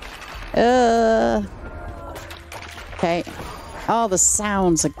 Okay. Oh, the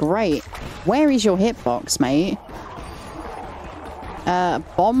sounds are great. Where is your hitbox, mate?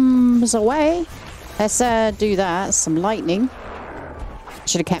 Bombs away. Let's do that. Some lightning.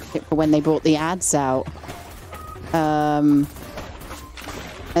 Should have kept it for when they brought the ads out.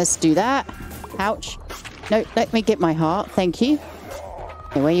 Let's do that. Ouch. No, let me get my heart. Thank you.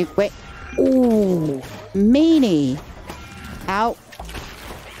 Okay, where you... Wait. Ooh. Meanie. Ow.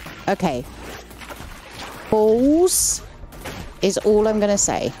 Okay. Balls is all I'm gonna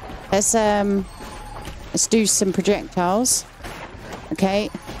say. Let's do some projectiles. Okay.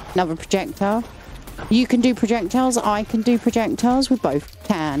 Another projectile. You can do projectiles. I can do projectiles. We both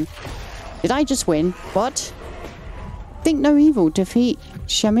can. Did I just win? What? Think no evil. Defeat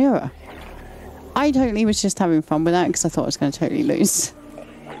Shamura. I totally was just having fun with that because I thought I was going to totally lose.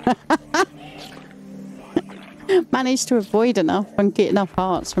 Managed to avoid enough and get enough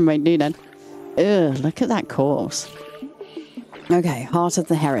hearts from my doodad. Ugh, look at that corpse. Okay, Heart of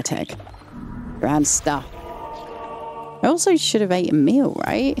the Heretic. Grand stuff. I also should have ate a meal,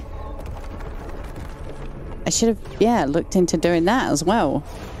 right? I should have, yeah, looked into doing that as well.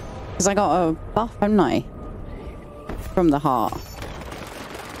 Because I got a buff, haven't I? From the heart.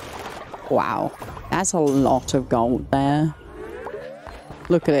 Wow. That's a lot of gold there.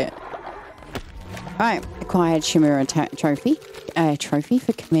 Look at it. Right, acquired Shimura trophy. Trophy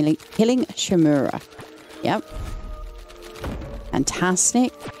for killing Shimura. Yep.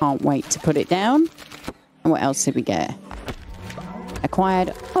 Fantastic. Can't wait to put it down. And what else did we get?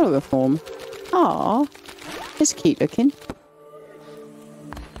 Acquired follower form. Aww. It's cute looking.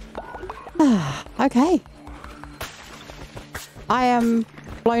 Okay. I am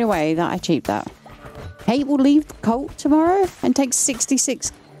blown away that I achieved that. Kate will leave the cult tomorrow and take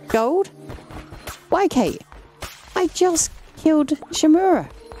 66 gold? Why, Kate? I just killed Shimura.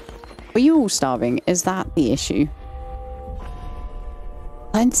 Were you all starving? Is that the issue?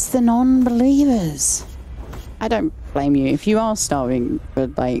 It's the non-believers. I don't blame you if you are starving for,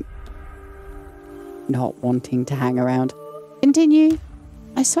 like, not wanting to hang around. Continue.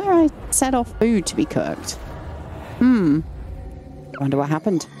 I swear I set off food to be cooked. Wonder what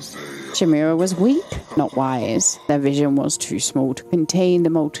happened. Shimura was weak, not wise. Their vision was too small to contain the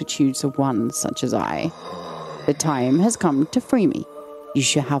multitudes of ones such as I. The time has come to free me. You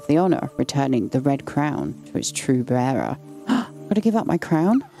shall have the honor of returning the red crown to its true bearer. Gotta give up my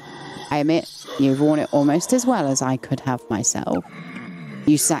crown? I admit, you've worn it almost as well as I could have myself.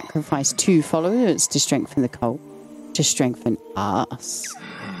 You sacrificed 2 followers to strengthen the cult, to strengthen us.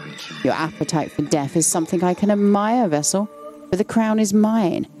 Your appetite for death is something I can admire, Vessel, but the crown is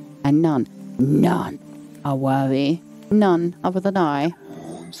mine, and none are worthy, none other than I.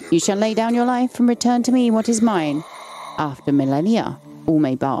 You shall lay down your life and return to me what is mine. After millennia, all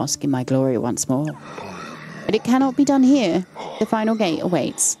may bask in my glory once more. But it cannot be done here. The final gate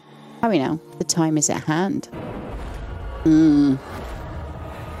awaits. Hurry now, the time is at hand.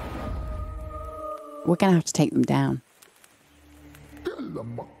 We're gonna have to take them down.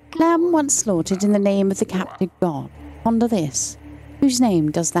 Lamb once slaughtered in the name of the captive god. Ponder this. Whose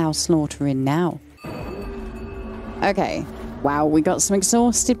name dost thou slaughter in now? Okay. Wow, we got some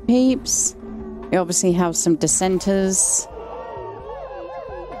exhausted peeps. We obviously have some dissenters.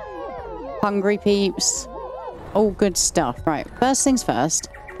 Hungry peeps. All good stuff. Right, first things first.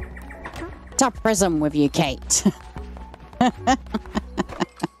 To prison with you, Kate.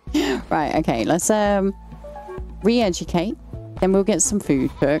 Right, okay, let's re-educate. Then we'll get some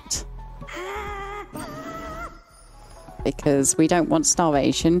food cooked. Because we don't want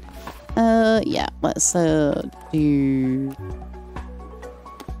starvation. Yeah, let's do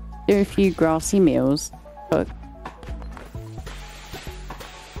a few grassy meals. Cook.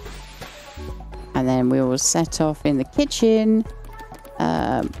 And then we will set off in the kitchen.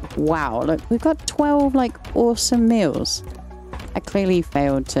 Wow, look, we've got 12 like awesome meals. I clearly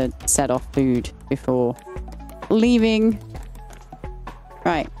failed to set off food before leaving.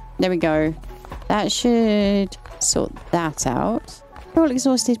 Right, there we go. That should sort that out. We're all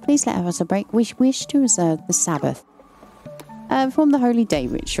exhausted. Please let us a break. We wish to observe the Sabbath. Perform the holy day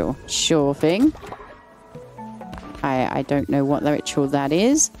ritual. Sure thing. I don't know what the ritual that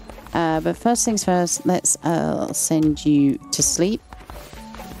is. But first things first, let's send you to sleep.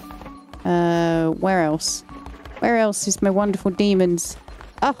 Where else? Where else is my wonderful demons?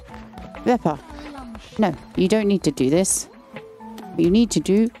 Oh, Veppa. No, you don't need to do this. What you need to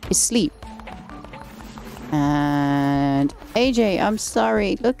do is sleep. And AJ, I'm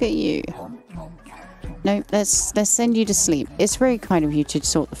sorry. Look at you. No, let's send you to sleep. It's very kind of you to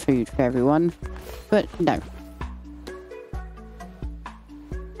sort the food for everyone, but no.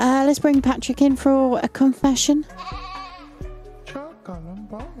 Let's bring Patrick in for a confession.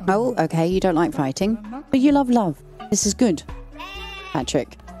 Oh, okay, you don't like fighting, but you love love. This is good.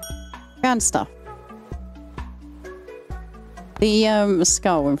 Patrick. Grand stuff. The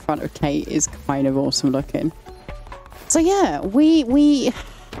skull in front of Kate is kind of awesome looking. So yeah, we've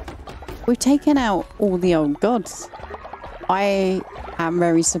taken out all the old gods. I am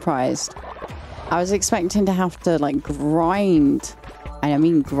very surprised. I was expecting to have to like grind, and I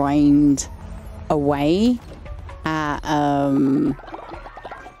mean grind away at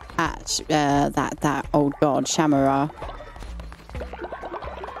that old god Shamara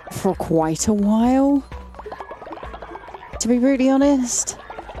for quite a while, to be really honest.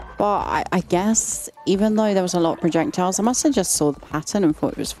 But I guess even though there was a lot of projectiles, I must have just saw the pattern and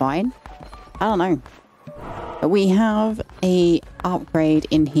thought it was fine. I don't know. But we have a upgrade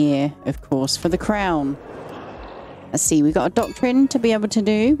in here, of course, for the crown. Let's see, we've got a doctrine to be able to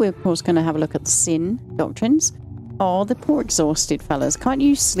do. We're of course going to have a look at the sin doctrines. Oh, the poor exhausted fellas. Can't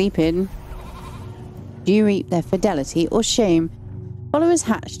you sleep in? Do you reap their fidelity or shame? Followers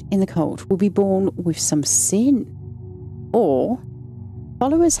hatched in the cult will be born with some sin. Or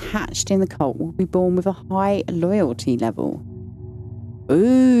followers hatched in the cult will be born with a high loyalty level.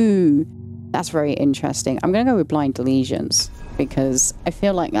 Ooh, that's very interesting. I'm going to go with blind allegiance because I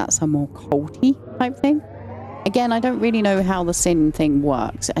feel like that's a more culty type thing. Again, I don't really know how the sin thing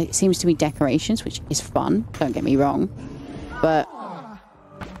works. It seems to be decorations, which is fun. Don't get me wrong. But,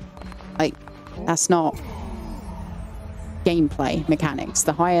 like, that's not gameplay mechanics.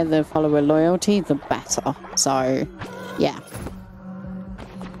 The higher the follower loyalty, the better. So, yeah.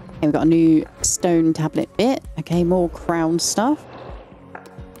 Okay, we've got a new stone tablet bit. Okay, more crown stuff.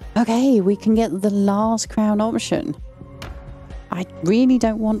 Okay, we can get the last crown option. I really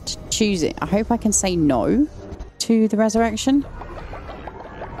don't want to choose it. I hope I can say no to the resurrection,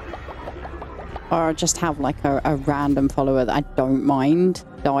 or just have like a random follower that I don't mind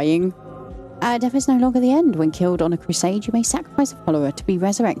dying. Death is no longer the end. When killed on a crusade, you may sacrifice a follower to be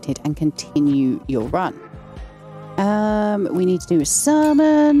resurrected and continue your run. We need to do a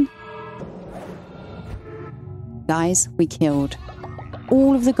sermon. Guys, we killed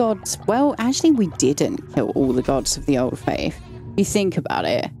all of the gods. Well, actually we didn't kill all the gods of the old faith. If you think about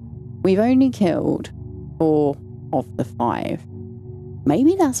it, we've only killed 4 of the 5.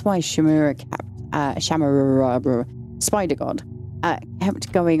 Maybe that's why Shamura Spider God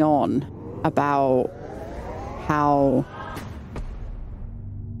kept going on about how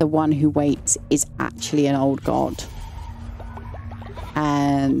the one who waits is actually an old god.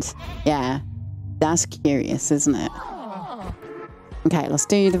 And yeah, that's curious, isn't it? Okay, let's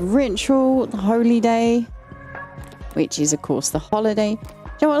do the ritual, the holy day, which is of course the holiday. You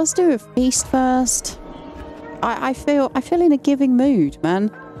know what, let's do a feast first. I feel in a giving mood,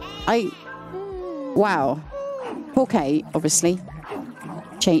 man. Wow. 4K, obviously.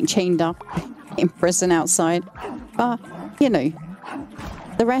 Chained up in prison outside. But, you know,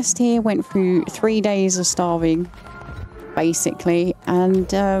 the rest here went through 3 days of starving, basically.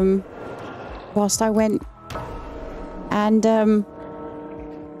 And, whilst I went and,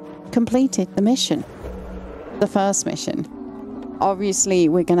 completed the mission. The first mission. Obviously,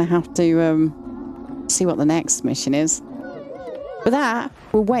 we're going to have to, see what the next mission is. But that,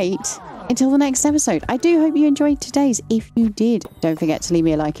 we'll wait until the next episode. I do hope you enjoyed today's. If you did, don't forget to leave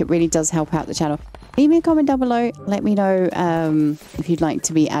me a like. It really does help out the channel. Leave me a comment down below. Let me know if you'd like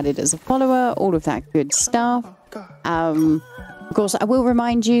to be added as a follower. All of that good stuff. Of course, I will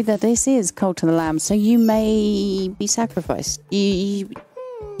remind you that this is Cult of the Lamb, so you may be sacrificed.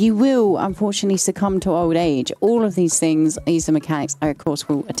 You will, unfortunately, succumb to old age. All of these things, these are mechanics. I, of course,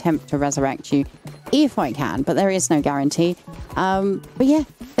 will attempt to resurrect you if I can, but there is no guarantee. But yeah,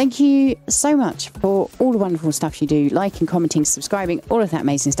 thank you so much for all the wonderful stuff you do, liking, commenting, subscribing, all of that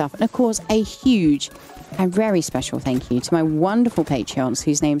amazing stuff. And of course, a huge and very special thank you to my wonderful Patreons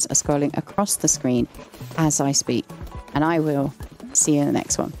whose names are scrolling across the screen as I speak. And I will see you in the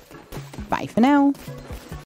next one. Bye for now.